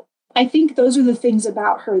 So I think those are the things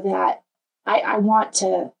about her that I want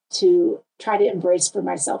to try to embrace for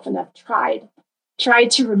myself. And I've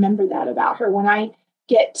tried to remember that about her when I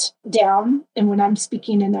get down and when I'm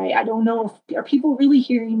speaking, and I don't know are people really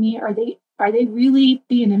hearing me? Are they really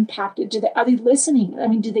being impacted? Are they listening? I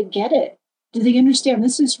mean, do they get it? Do they understand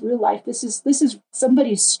this is real life? This is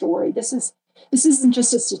somebody's story. This isn't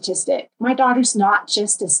just a statistic. My daughter's not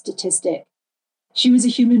just a statistic. She was a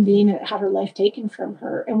human being that had her life taken from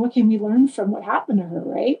her. And what can we learn from what happened to her,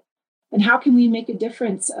 right? And how can we make a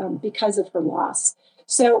difference because of her loss?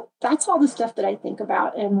 So that's all the stuff that I think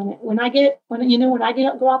about. And when I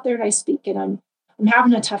go out there and I speak and I'm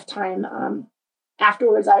having a tough time,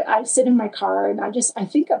 afterwards I sit in my car and I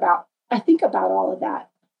think about all of that.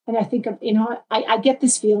 And I think of, I get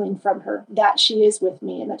this feeling from her that she is with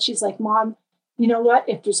me and that she's like, Mom, you know what?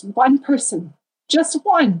 If there's one person, just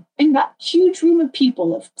one in that huge room of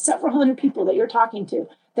people, of several hundred people that you're talking to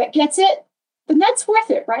that gets it, then that's worth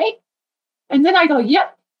it, right? And then I go,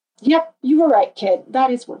 yep, you were right, kid.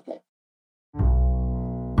 That is worth it.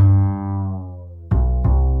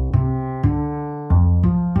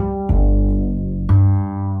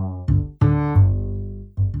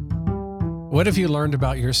 What have you learned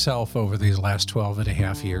about yourself over these last 12 and a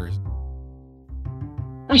half years?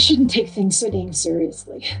 I shouldn't take things so dang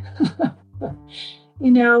seriously.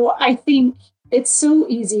 I think it's so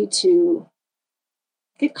easy to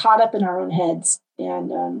get caught up in our own heads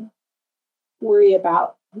and worry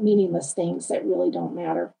about meaningless things that really don't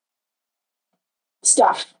matter.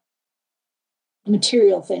 Stuff,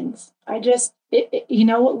 material things.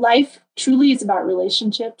 Life truly is about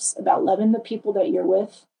relationships, about loving the people that you're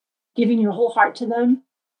with, giving your whole heart to them,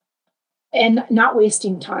 and not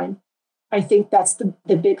wasting time. I think that's the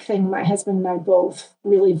big thing my husband and I both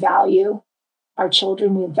really value. Our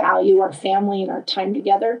children, we value our family and our time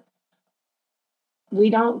together. We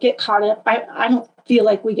don't get caught up. I don't feel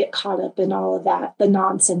like we get caught up in all of that, the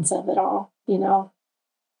nonsense of it all,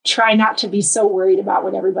 Try not to be so worried about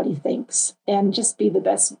what everybody thinks and just be the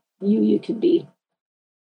best you can be.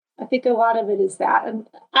 I think a lot of it is that. And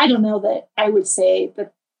I don't know that I would say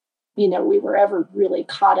that, we were ever really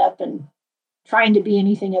caught up in trying to be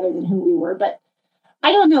anything other than who we were. But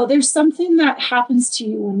I don't know. There's something that happens to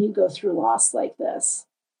you when you go through loss like this.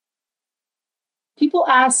 People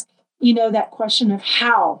ask, that question of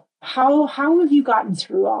how have you gotten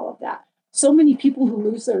through all of that? So many people who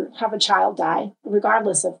lose or have a child die,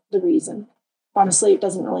 regardless of the reason. Honestly, it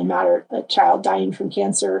doesn't really matter. A child dying from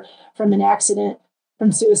cancer, from an accident,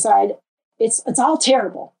 from suicide. It's all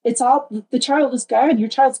terrible. It's all, the child is gone. Your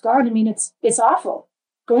child's gone. I mean, it's awful.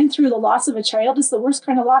 Going through the loss of a child is the worst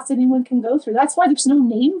kind of loss anyone can go through. That's why there's no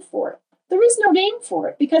name for it. There is no name for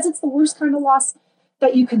it because it's the worst kind of loss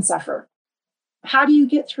that you can suffer. How do you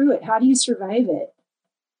get through it? How do you survive it?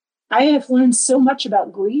 I have learned so much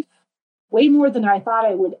about grief, way more than I thought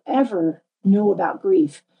I would ever know about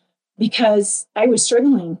grief, because I was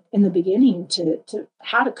struggling in the beginning to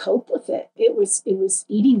how to cope with it. It was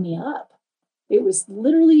eating me up. It was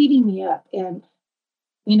literally eating me up. And,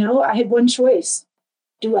 I had one choice.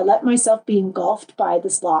 Do I let myself be engulfed by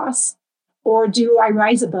this loss? Or do I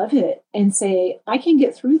rise above it and say, I can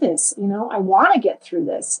get through this? I want to get through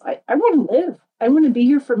this. I want to live. I want to be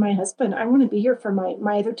here for my husband. I want to be here for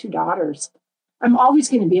my other two daughters. I'm always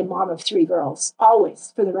going to be a mom of three girls,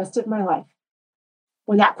 always, for the rest of my life.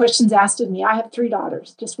 When that question's asked of me, I have three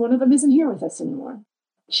daughters. Just one of them isn't here with us anymore.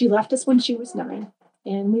 She left us when she was 9,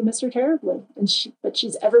 and we miss her terribly. But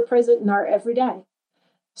she's ever present in our everyday.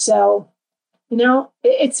 So,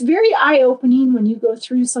 it's very eye-opening when you go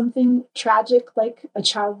through something tragic like a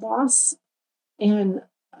child loss. And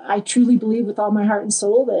I truly believe with all my heart and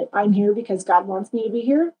soul that I'm here because God wants me to be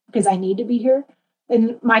here, because I need to be here.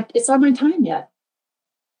 And it's not my time yet.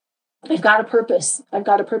 I've got a purpose. I've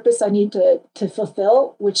got a purpose I need to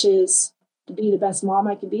fulfill, which is to be the best mom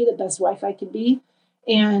I could be, the best wife I could be,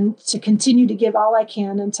 and to continue to give all I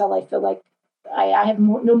can until I feel like I have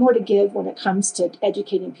no more to give when it comes to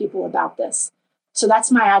educating people about this. So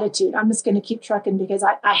that's my attitude. I'm just going to keep trucking because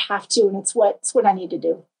I have to, and it's what I need to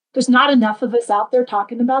do. There's not enough of us out there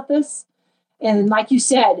talking about this. And like you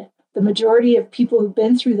said, the majority of people who've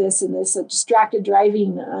been through this in this distracted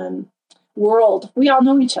driving world, we all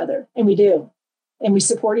know each other, and we do, and we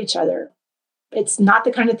support each other. It's not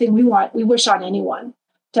the kind of thing we wish on anyone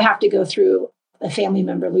to have to go through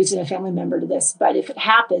losing a family member to this. But if it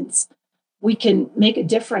happens, we can make a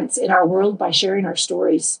difference in our world by sharing our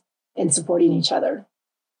stories and supporting each other.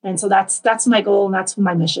 And so that's my goal, and that's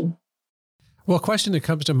my mission. Well, a question that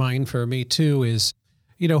comes to mind for me too is,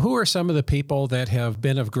 who are some of the people that have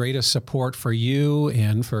been of greatest support for you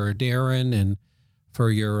and for Darren and for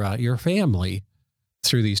your family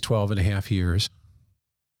through these 12 and a half years?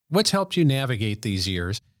 What's helped you navigate these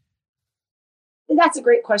years? That's a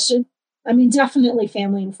great question. I mean, definitely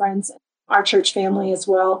family and friends, our church family as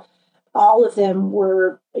well. All of them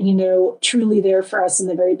were, truly there for us in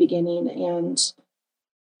the very beginning. And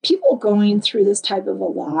people going through this type of a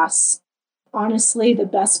loss, honestly, the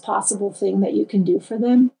best possible thing that you can do for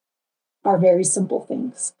them are very simple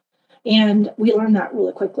things. And we learned that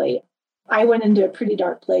really quickly. I went into a pretty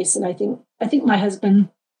dark place, and I think my husband,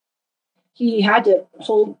 he had to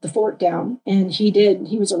hold the fort down, and he did.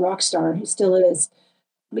 He was a rock star. He still is,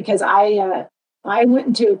 because I went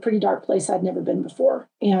into a pretty dark place I'd never been before,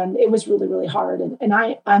 and it was really, really hard. And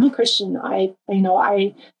I'm a Christian.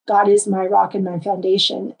 God is my rock and my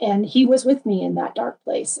foundation, and He was with me in that dark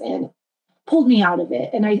place and pulled me out of it.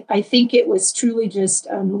 And I think it was truly just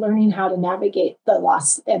learning how to navigate the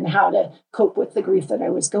loss and how to cope with the grief that I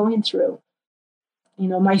was going through.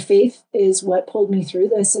 My faith is what pulled me through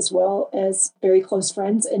this, as well as very close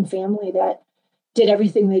friends and family that did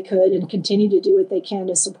everything they could and continue to do what they can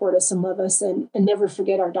to support us and love us and never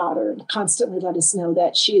forget our daughter and constantly let us know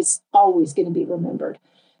that she is always going to be remembered.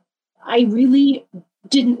 I really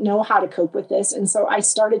didn't know how to cope with this. And so I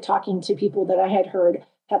started talking to people that I had heard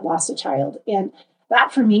had lost a child. And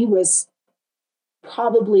that for me was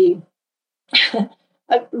probably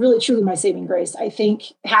really truly my saving grace. I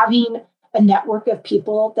think having a network of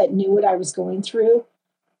people that knew what I was going through,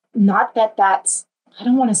 not that that's, I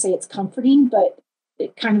don't want to say it's comforting, but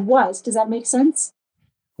it kind of was. Does that make sense?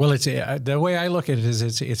 Well, it's the way I look at it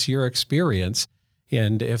is it's your experience.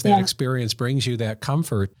 And if that experience brings you that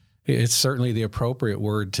comfort, it's certainly the appropriate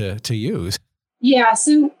word to use. Yeah,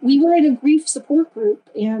 so we were in a grief support group,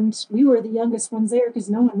 and we were the youngest ones there because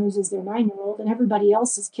no one loses their 9-year-old, and everybody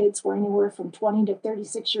else's kids were anywhere from 20 to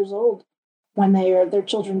 36 years old when their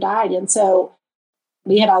children died. And so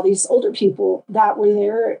we had all these older people that were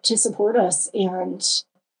there to support us. And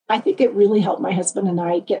I think it really helped my husband and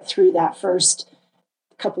I get through that first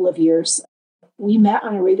couple of years. We met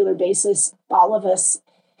on a regular basis, all of us.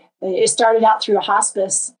 It started out through a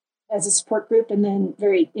hospice as a support group, and then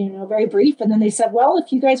very brief. And then they said, well,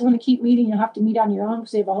 if you guys want to keep meeting, you'll have to meet on your own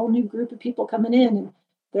because they have a whole new group of people coming in and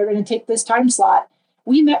they're going to take this time slot.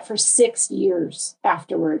 We met for 6 years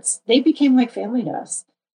afterwards. They became like family to us.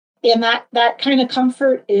 And that kind of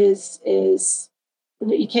comfort is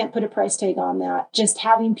you can't put a price tag on that. Just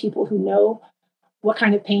having people who know what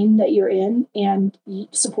kind of pain that you're in and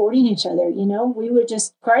supporting each other. We would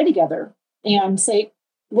just cry together and say,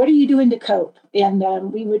 what are you doing to cope? And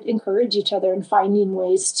we would encourage each other in finding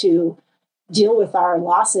ways to deal with our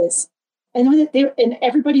losses. And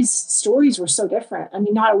everybody's stories were so different. I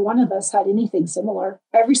mean, not one of us had anything similar.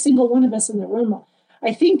 Every single one of us in the room.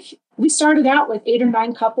 I think we started out with 8 or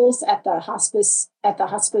 9 couples at the hospice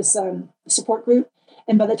support group,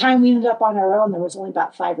 and by the time we ended up on our own, there was only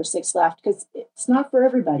about 5 or 6 left, because it's not for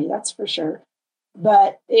everybody, that's for sure.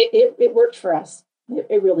 But it worked for us.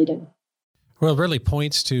 It really did. Well, it really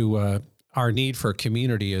points to our need for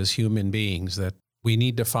community as human beings, that we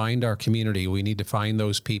need to find our community. We need to find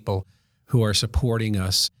those people who are supporting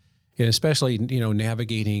us, and especially,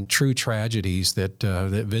 navigating true tragedies that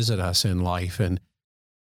visit us in life. And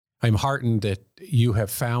I'm heartened that you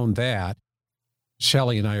have found that.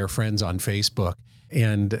 Shelley and I are friends on Facebook,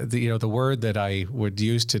 and the word that I would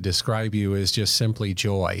use to describe you is just simply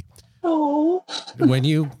joy. Oh. When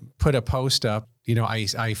you put a post up,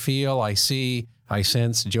 I feel, I see, I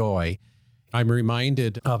sense joy. I'm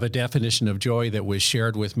reminded of a definition of joy that was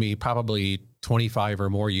shared with me probably 25 or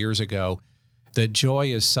more years ago, that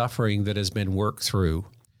joy is suffering that has been worked through.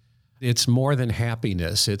 It's more than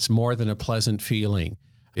happiness. It's more than a pleasant feeling.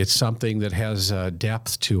 It's something that has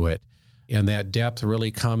depth to it. And that depth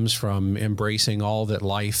really comes from embracing all that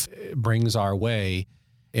life brings our way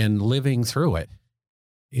and living through it,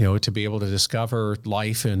 to be able to discover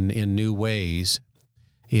life in new ways.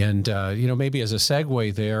 And, maybe as a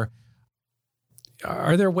segue there,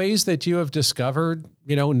 are there ways that you have discovered,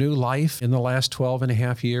 new life in the last 12 and a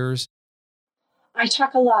half years? I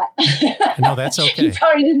talk a lot. No, that's okay. You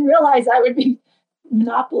probably didn't realize I would be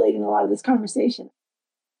monopolizing a lot of this conversation.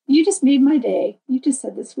 You just made my day. You just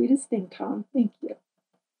said the sweetest thing, Tom. Thank you.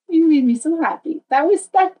 You made me so happy. I've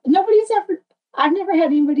never had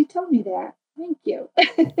anybody tell me that. Thank you.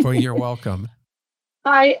 Well, you're welcome.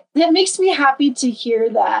 That makes me happy to hear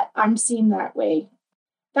that I'm seen that way.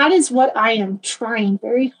 That is what I am trying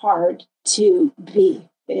very hard to be,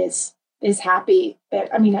 is happy.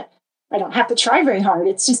 I mean, I don't have to try very hard.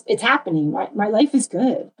 It's happening. My life is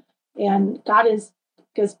good. And God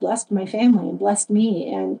has blessed my family and blessed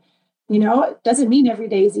me. And, it doesn't mean every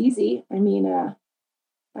day is easy. I mean,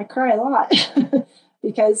 I cry a lot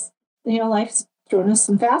because, life's thrown us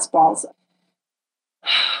some fastballs.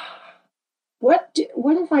 What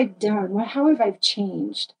have I done? How have I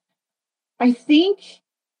changed? I think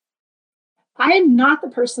I am not the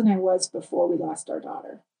person I was before we lost our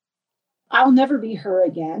daughter. I'll never be her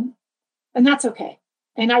again. And that's okay.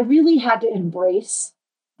 And I really had to embrace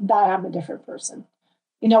that I'm a different person.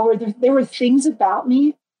 Where there were things about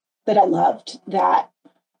me that I loved that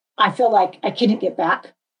I feel like I couldn't get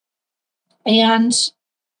back. And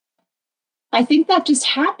I think that just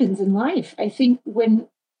happens in life. I think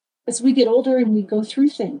as we get older and we go through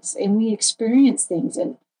things and we experience things,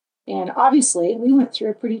 and obviously we went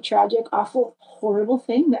through a pretty tragic, awful, horrible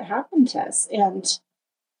thing that happened to us. And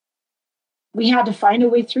we had to find a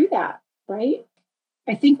way through that, right?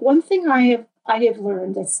 I think one thing I have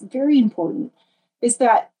learned that's very important is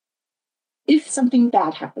that if something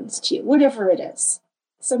bad happens to you, whatever it is,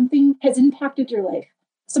 something has impacted your life,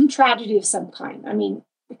 some tragedy of some kind. I mean,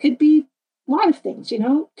 it could be a lot of things,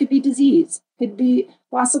 could be disease, could be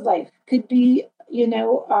loss of life, could be,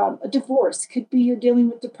 a divorce, could be you're dealing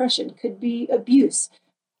with depression, could be abuse.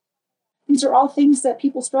 These are all things that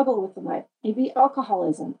people struggle with in life, maybe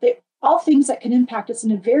alcoholism. They're all things that can impact us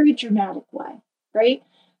in a very dramatic way, right?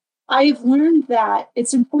 I've learned that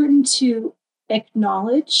it's important to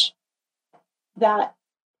acknowledge that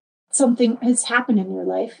something has happened in your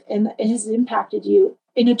life and it has impacted you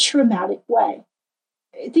in a traumatic way.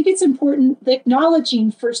 I think it's important, the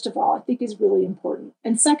acknowledging, first of all, I think is really important.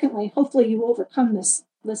 And secondly, hopefully you overcome this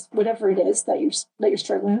whatever it is that you're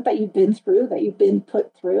struggling with, that you've been through, that you've been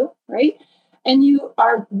put through, right? And you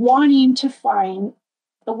are wanting to find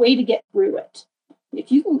a way to get through it.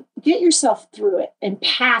 If you can get yourself through it and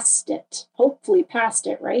past it, hopefully past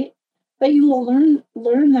it, right? That you will learn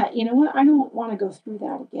that, I don't want to go through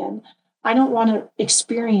that again. I don't want to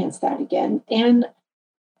experience that again. And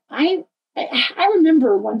I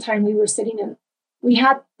remember one time we were sitting and we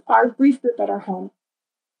had our grief group at our home.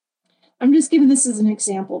 I'm just giving this as an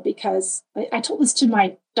example because I told this to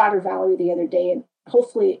my daughter Valerie the other day, and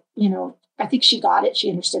hopefully, I think she got it.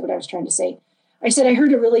 She understood what I was trying to say. I said, I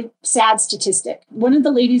heard a really sad statistic. One of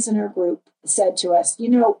the ladies in our group said to us,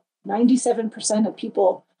 97% of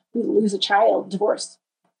people who lose a child divorce.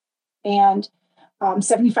 And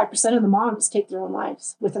 75% of the moms take their own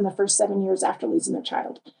lives within the first 7 years after losing their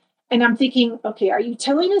child. And I'm thinking, okay, are you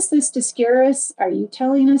telling us this to scare us? Are you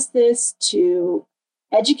telling us this to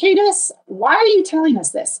educate us? Why are you telling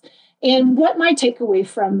us this? And what my takeaway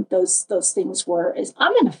from those things is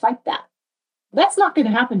I'm going to fight that. That's not going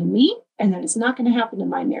to happen to me, and then it's not going to happen to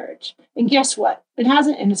my marriage. And guess what? It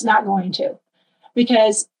hasn't, and it's not going to,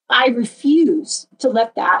 because I refuse to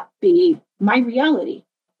let that be my reality.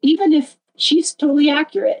 Even if she's totally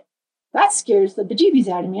accurate, that scares the bejeebies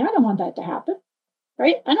out of me. I don't want that to happen,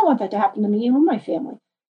 right? I don't want that to happen to me or my family.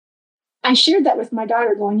 I shared that with my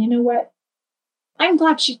daughter, going, you know what? I'm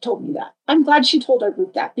glad she told me that. I'm glad she told our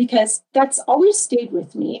group that, because that's always stayed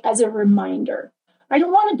with me as a reminder. I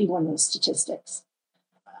don't want to be one of those statistics.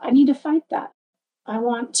 I need to fight that. I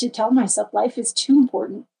want to tell myself life is too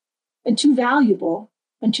important and too valuable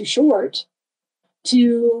and too short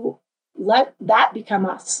to let that become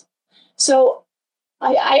us. So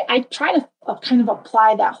I try to kind of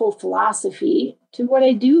apply that whole philosophy to what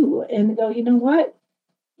I do and go, you know what?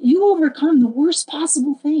 You overcome the worst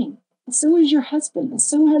possible thing. And so is your husband. And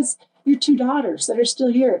so has your 2 daughters that are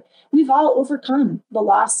still here. We've all overcome the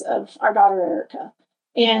loss of our daughter, Erica.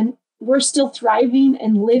 And we're still thriving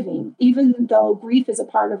and living, even though grief is a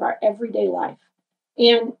part of our everyday life.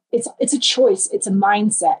 And it's a choice. It's a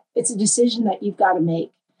mindset. It's a decision that you've got to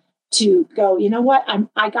make to go, you know what?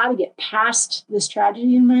 I got to get past this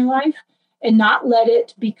tragedy in my life and not let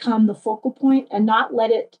it become the focal point and not let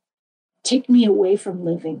it take me away from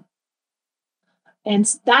living. And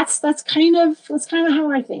that's kind of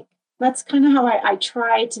how I think. That's kind of how I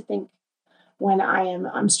try to think when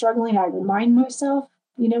I'm struggling. I remind myself,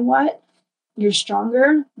 you know what? You're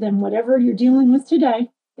stronger than whatever you're dealing with today.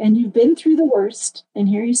 And you've been through the worst, and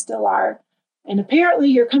here you still are. And apparently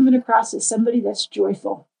you're coming across as somebody that's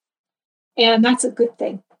joyful. And that's a good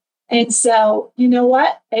thing. And so, you know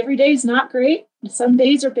what? Every day is not great. Some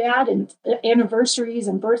days are bad, and anniversaries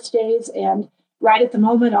and birthdays. And right at the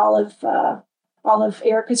moment, all of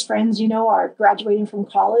Erica's friends, are graduating from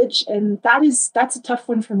college. And that's a tough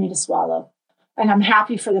one for me to swallow. And I'm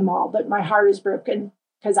happy for them all, but my heart is broken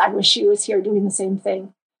because I wish she was here doing the same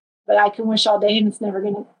thing. But I can wish all day and it's never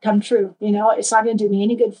going to come true. It's not going to do me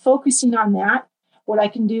any good focusing on that. What I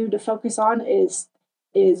can do to focus on is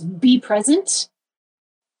be present,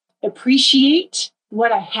 appreciate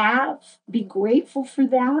what I have, be grateful for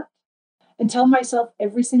that, and tell myself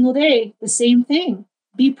every single day the same thing.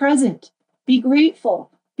 Be present, be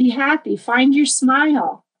grateful, be happy, find your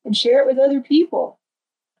smile, and share it with other people.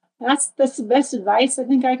 That's the best advice I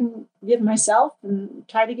think I can give myself and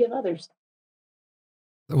try to give others.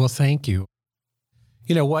 Well, thank you.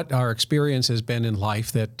 You know what our experience has been in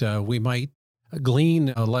life, that we might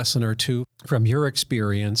glean a lesson or two from your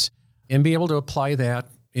experience and be able to apply that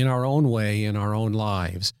in our own way, in our own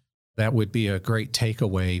lives. That would be a great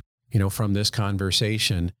takeaway, from this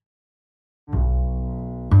conversation.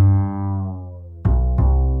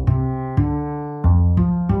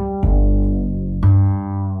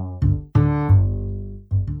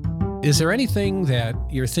 Is there anything that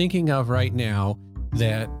you're thinking of right now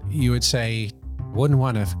that you would say wouldn't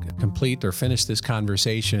want to complete or finish this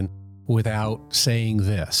conversation without saying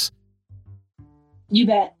this? You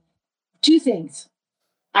bet. 2 things.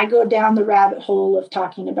 I go down the rabbit hole of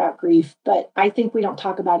talking about grief, but I think we don't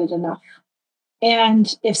talk about it enough.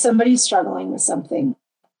 And if somebody's struggling with something,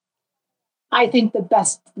 I think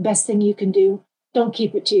the best thing you can do, don't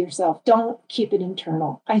keep it to yourself. Don't keep it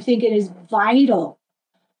internal. I think it is vital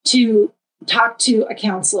to talk to a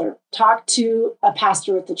counselor, talk to a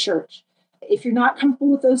pastor at the church. If you're not comfortable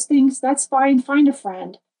with those things, that's fine. Find a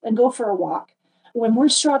friend and go for a walk. When we're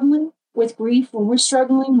struggling with grief, when we're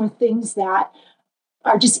struggling with things that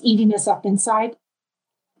are just eating us up inside,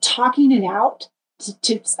 talking it out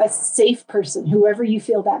to a safe person, whoever you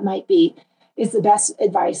feel that might be, is the best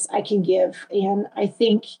advice I can give. And I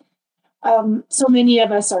think so many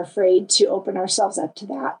of us are afraid to open ourselves up to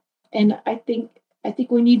that. And I think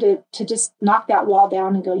we need to just knock that wall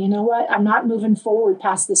down and go, you know what? I'm not moving forward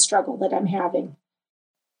past this struggle that I'm having.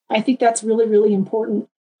 I think that's really, really important.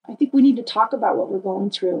 I think we need to talk about what we're going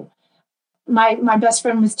through. My best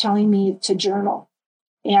friend was telling me to journal,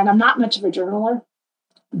 and I'm not much of a journaler,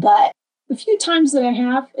 but the few times that I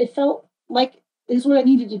have, it felt like it's what I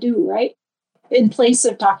needed to do, right? In place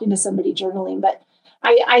of talking to somebody, journaling. But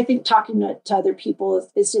I think talking to other people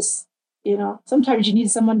is just, sometimes you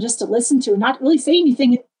need someone just to listen to and not really say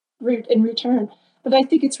anything in return. But I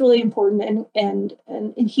think it's really important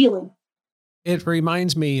and healing. It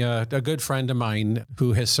reminds me, a good friend of mine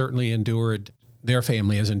who has certainly their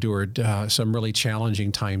family has endured some really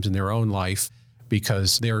challenging times in their own life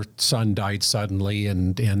because their son died suddenly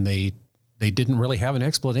and they didn't really have an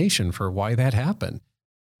explanation for why that happened.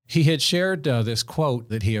 He had shared this quote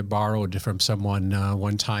that he had borrowed from someone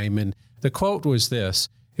one time, and the quote was this,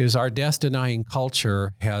 is our death-denying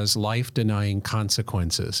culture has life-denying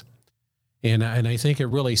consequences. And I think it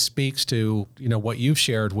really speaks to, what you've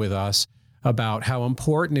shared with us about how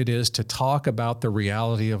important it is to talk about the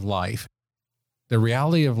reality of life. The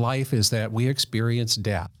reality of life is that we experience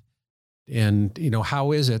death. And,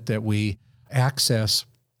 how is it that we access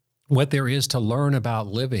what there is to learn about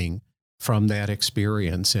living from that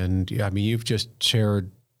experience? And I mean, you've just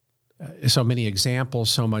shared so many examples,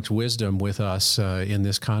 so much wisdom with us in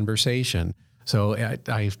this conversation. So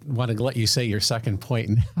I want to let you say your second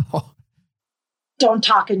point now. Don't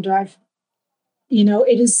talk and drive.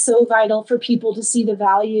 It is so vital for people to see the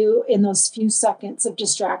value in those few seconds of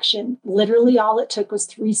distraction. Literally, all it took was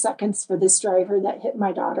 3 seconds for this driver that hit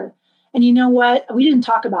my daughter. And you know what? We didn't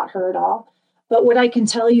talk about her at all. But what I can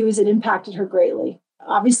tell you is it impacted her greatly.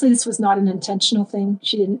 Obviously, this was not an intentional thing.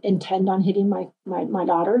 She didn't intend on hitting my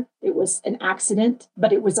daughter. It was an accident,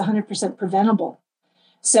 but it was 100% preventable.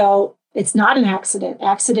 So it's not an accident.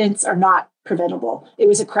 Accidents are not preventable. It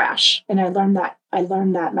was a crash. And I learned that.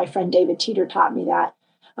 My friend David Teeter taught me that.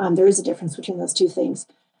 There is a difference between those two things.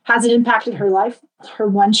 Has it impacted her life? Her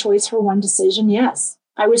one choice, her one decision? Yes.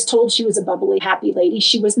 I was told she was a bubbly, happy lady.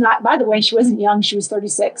 She was not, by the way, she wasn't young. She was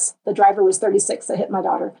 36. The driver was 36 that hit my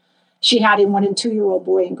daughter. She had a 1 and 2-year-old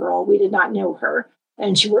boy and girl. We did not know her.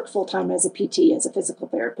 And she worked full-time as a PT, as a physical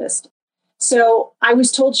therapist. So I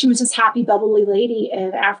was told she was this happy, bubbly lady.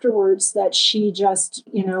 And afterwards that she just,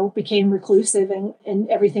 became reclusive and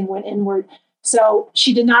everything went inward. So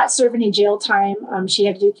she did not serve any jail time. She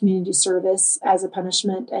had to do community service as a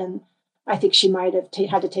punishment. And I think she might have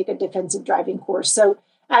had to take a defensive driving course. So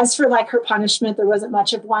as for her punishment, there wasn't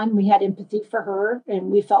much of one. We had empathy for her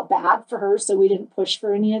and we felt bad for her. So we didn't push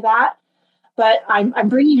for any of that. But I'm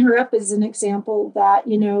bringing her up as an example that,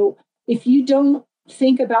 if you don't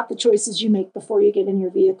think about the choices you make before you get in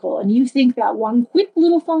your vehicle and you think that one quick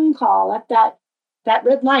little phone call at that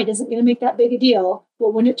red light isn't going to make that big a deal.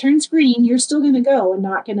 Well, when it turns green, you're still going to go and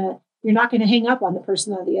you're not going to hang up on the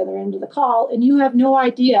person on the other end of the call. And you have no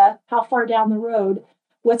idea how far down the road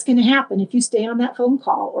what's going to happen if you stay on that phone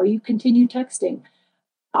call or you continue texting.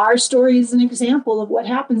 Our story is an example of what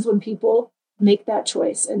happens when people make that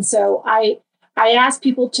choice. And so I ask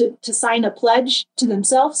people to sign a pledge to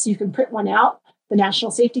themselves. So you can print one out. The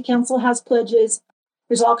National Safety Council has pledges.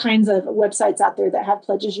 There's all kinds of websites out there that have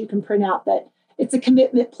pledges you can print out that it's a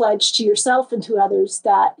commitment pledge to yourself and to others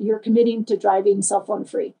that you're committing to driving cell phone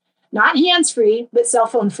free. Not hands-free, but cell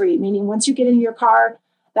phone free, meaning once you get in your car,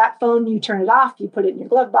 that phone, you turn it off, you put it in your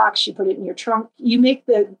glove box, you put it in your trunk. You make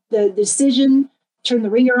the decision, turn the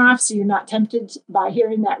ringer off so you're not tempted by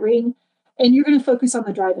hearing that ring, and you're going to focus on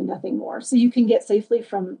the drive and nothing more. So you can get safely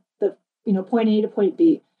from the point A to point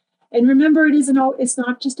B. And remember, it's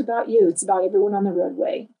not just about you, it's about everyone on the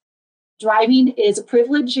roadway. Driving is a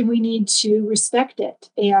privilege and we need to respect it.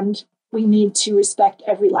 And we need to respect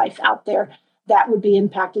every life out there that would be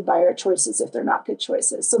impacted by our choices if they're not good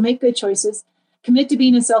choices. So make good choices. Commit to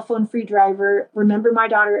being a cell phone free driver. Remember my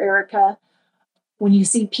daughter, Erica, when you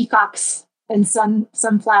see peacocks and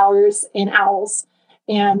sunflowers and owls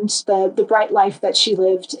and the bright life that she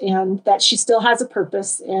lived and that she still has a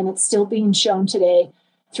purpose and it's still being shown today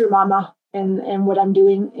through Mama and what I'm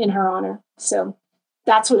doing in her honor. So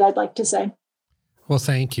that's what I'd like to say. Well,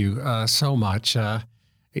 thank you so much.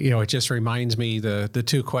 It just reminds me the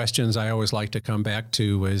two questions I always like to come back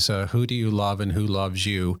to is who do you love and who loves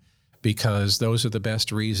you? Because those are the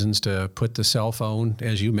best reasons to put the cell phone,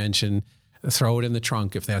 as you mentioned, throw it in the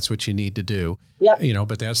trunk if that's what you need to do. Yep.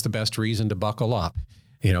 But that's the best reason to buckle up.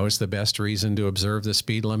 It's the best reason to observe the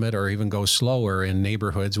speed limit or even go slower in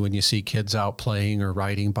neighborhoods when you see kids out playing or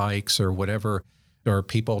riding bikes or whatever, or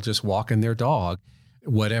people just walking their dog.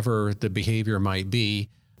 Whatever the behavior might be,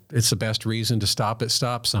 it's the best reason to stop at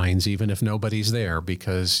stop signs, even if nobody's there,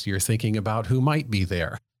 because you're thinking about who might be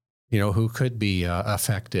there, who could be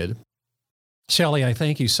affected. Shelley, I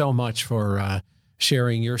thank you so much for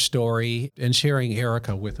sharing your story and sharing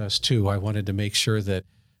Erica with us too. I wanted to make sure that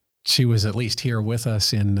she was at least here with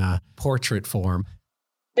us in portrait form.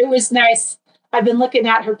 It was nice. I've been looking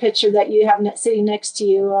at her picture that you have sitting next to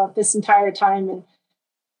you this entire time, and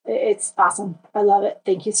it's awesome. I love it.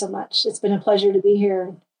 Thank you so much. It's been a pleasure to be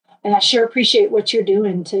here. And I sure appreciate what you're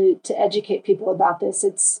doing to educate people about this.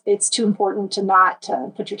 It's too important to not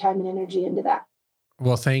put your time and energy into that.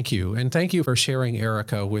 Well, thank you. And thank you for sharing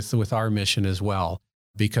Erica with our mission as well,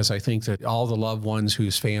 because I think that all the loved ones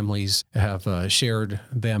whose families have shared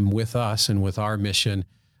them with us and with our mission,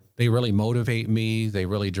 they really motivate me. They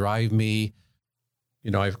really drive me.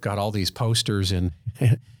 I've got all these posters in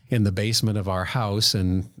the basement of our house,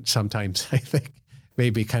 and sometimes I think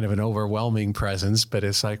maybe kind of an overwhelming presence, but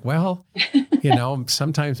it's like, well,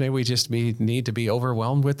 Sometimes maybe we just need to be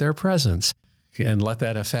overwhelmed with their presence and let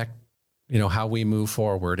that affect, how we move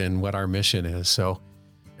forward and what our mission is. So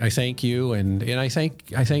I thank you. And I thank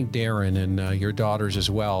Darren and your daughters as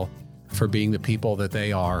well for being the people that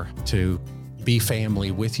they are, to be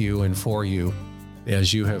family with you and for you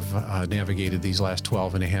as you have navigated these last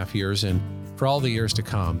 12 and a half years and for all the years to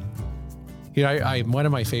come. One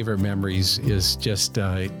of my favorite memories is just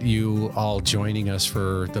you all joining us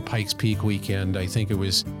for the Pikes Peak weekend. I think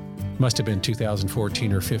must have been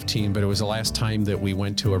 2014 or 15, but it was the last time that we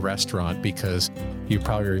went to a restaurant, because you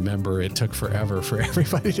probably remember it took forever for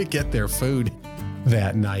everybody to get their food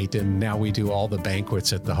that night. And now we do all the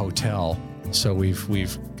banquets at the hotel. So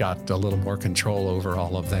we've got a little more control over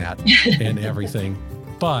all of that and everything.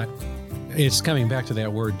 But it's coming back to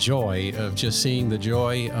that word joy, of just seeing the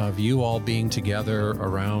joy of you all being together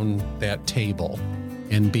around that table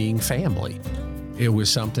and being family. It was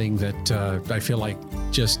something that I feel like,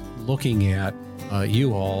 just looking at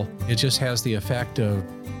you all, it just has the effect of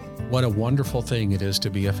what a wonderful thing it is to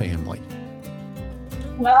be a family.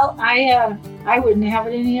 Well, I wouldn't have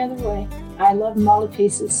it any other way. I love them all to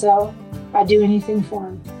pieces, so I'd do anything for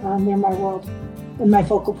them. They're my world, and my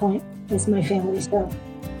focal point is my family. So,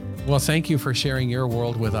 well, thank you for sharing your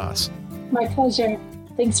world with us. My pleasure.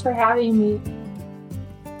 Thanks for having me.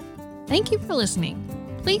 Thank you for listening.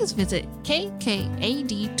 Please visit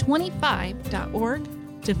kkad25.org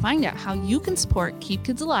to find out how you can support Keep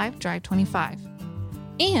Kids Alive Drive 25.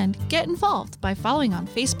 And get involved by following on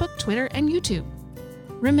Facebook, Twitter, and YouTube.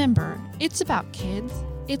 Remember, it's about kids,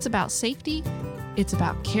 it's about safety, it's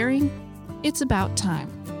about caring, it's about time.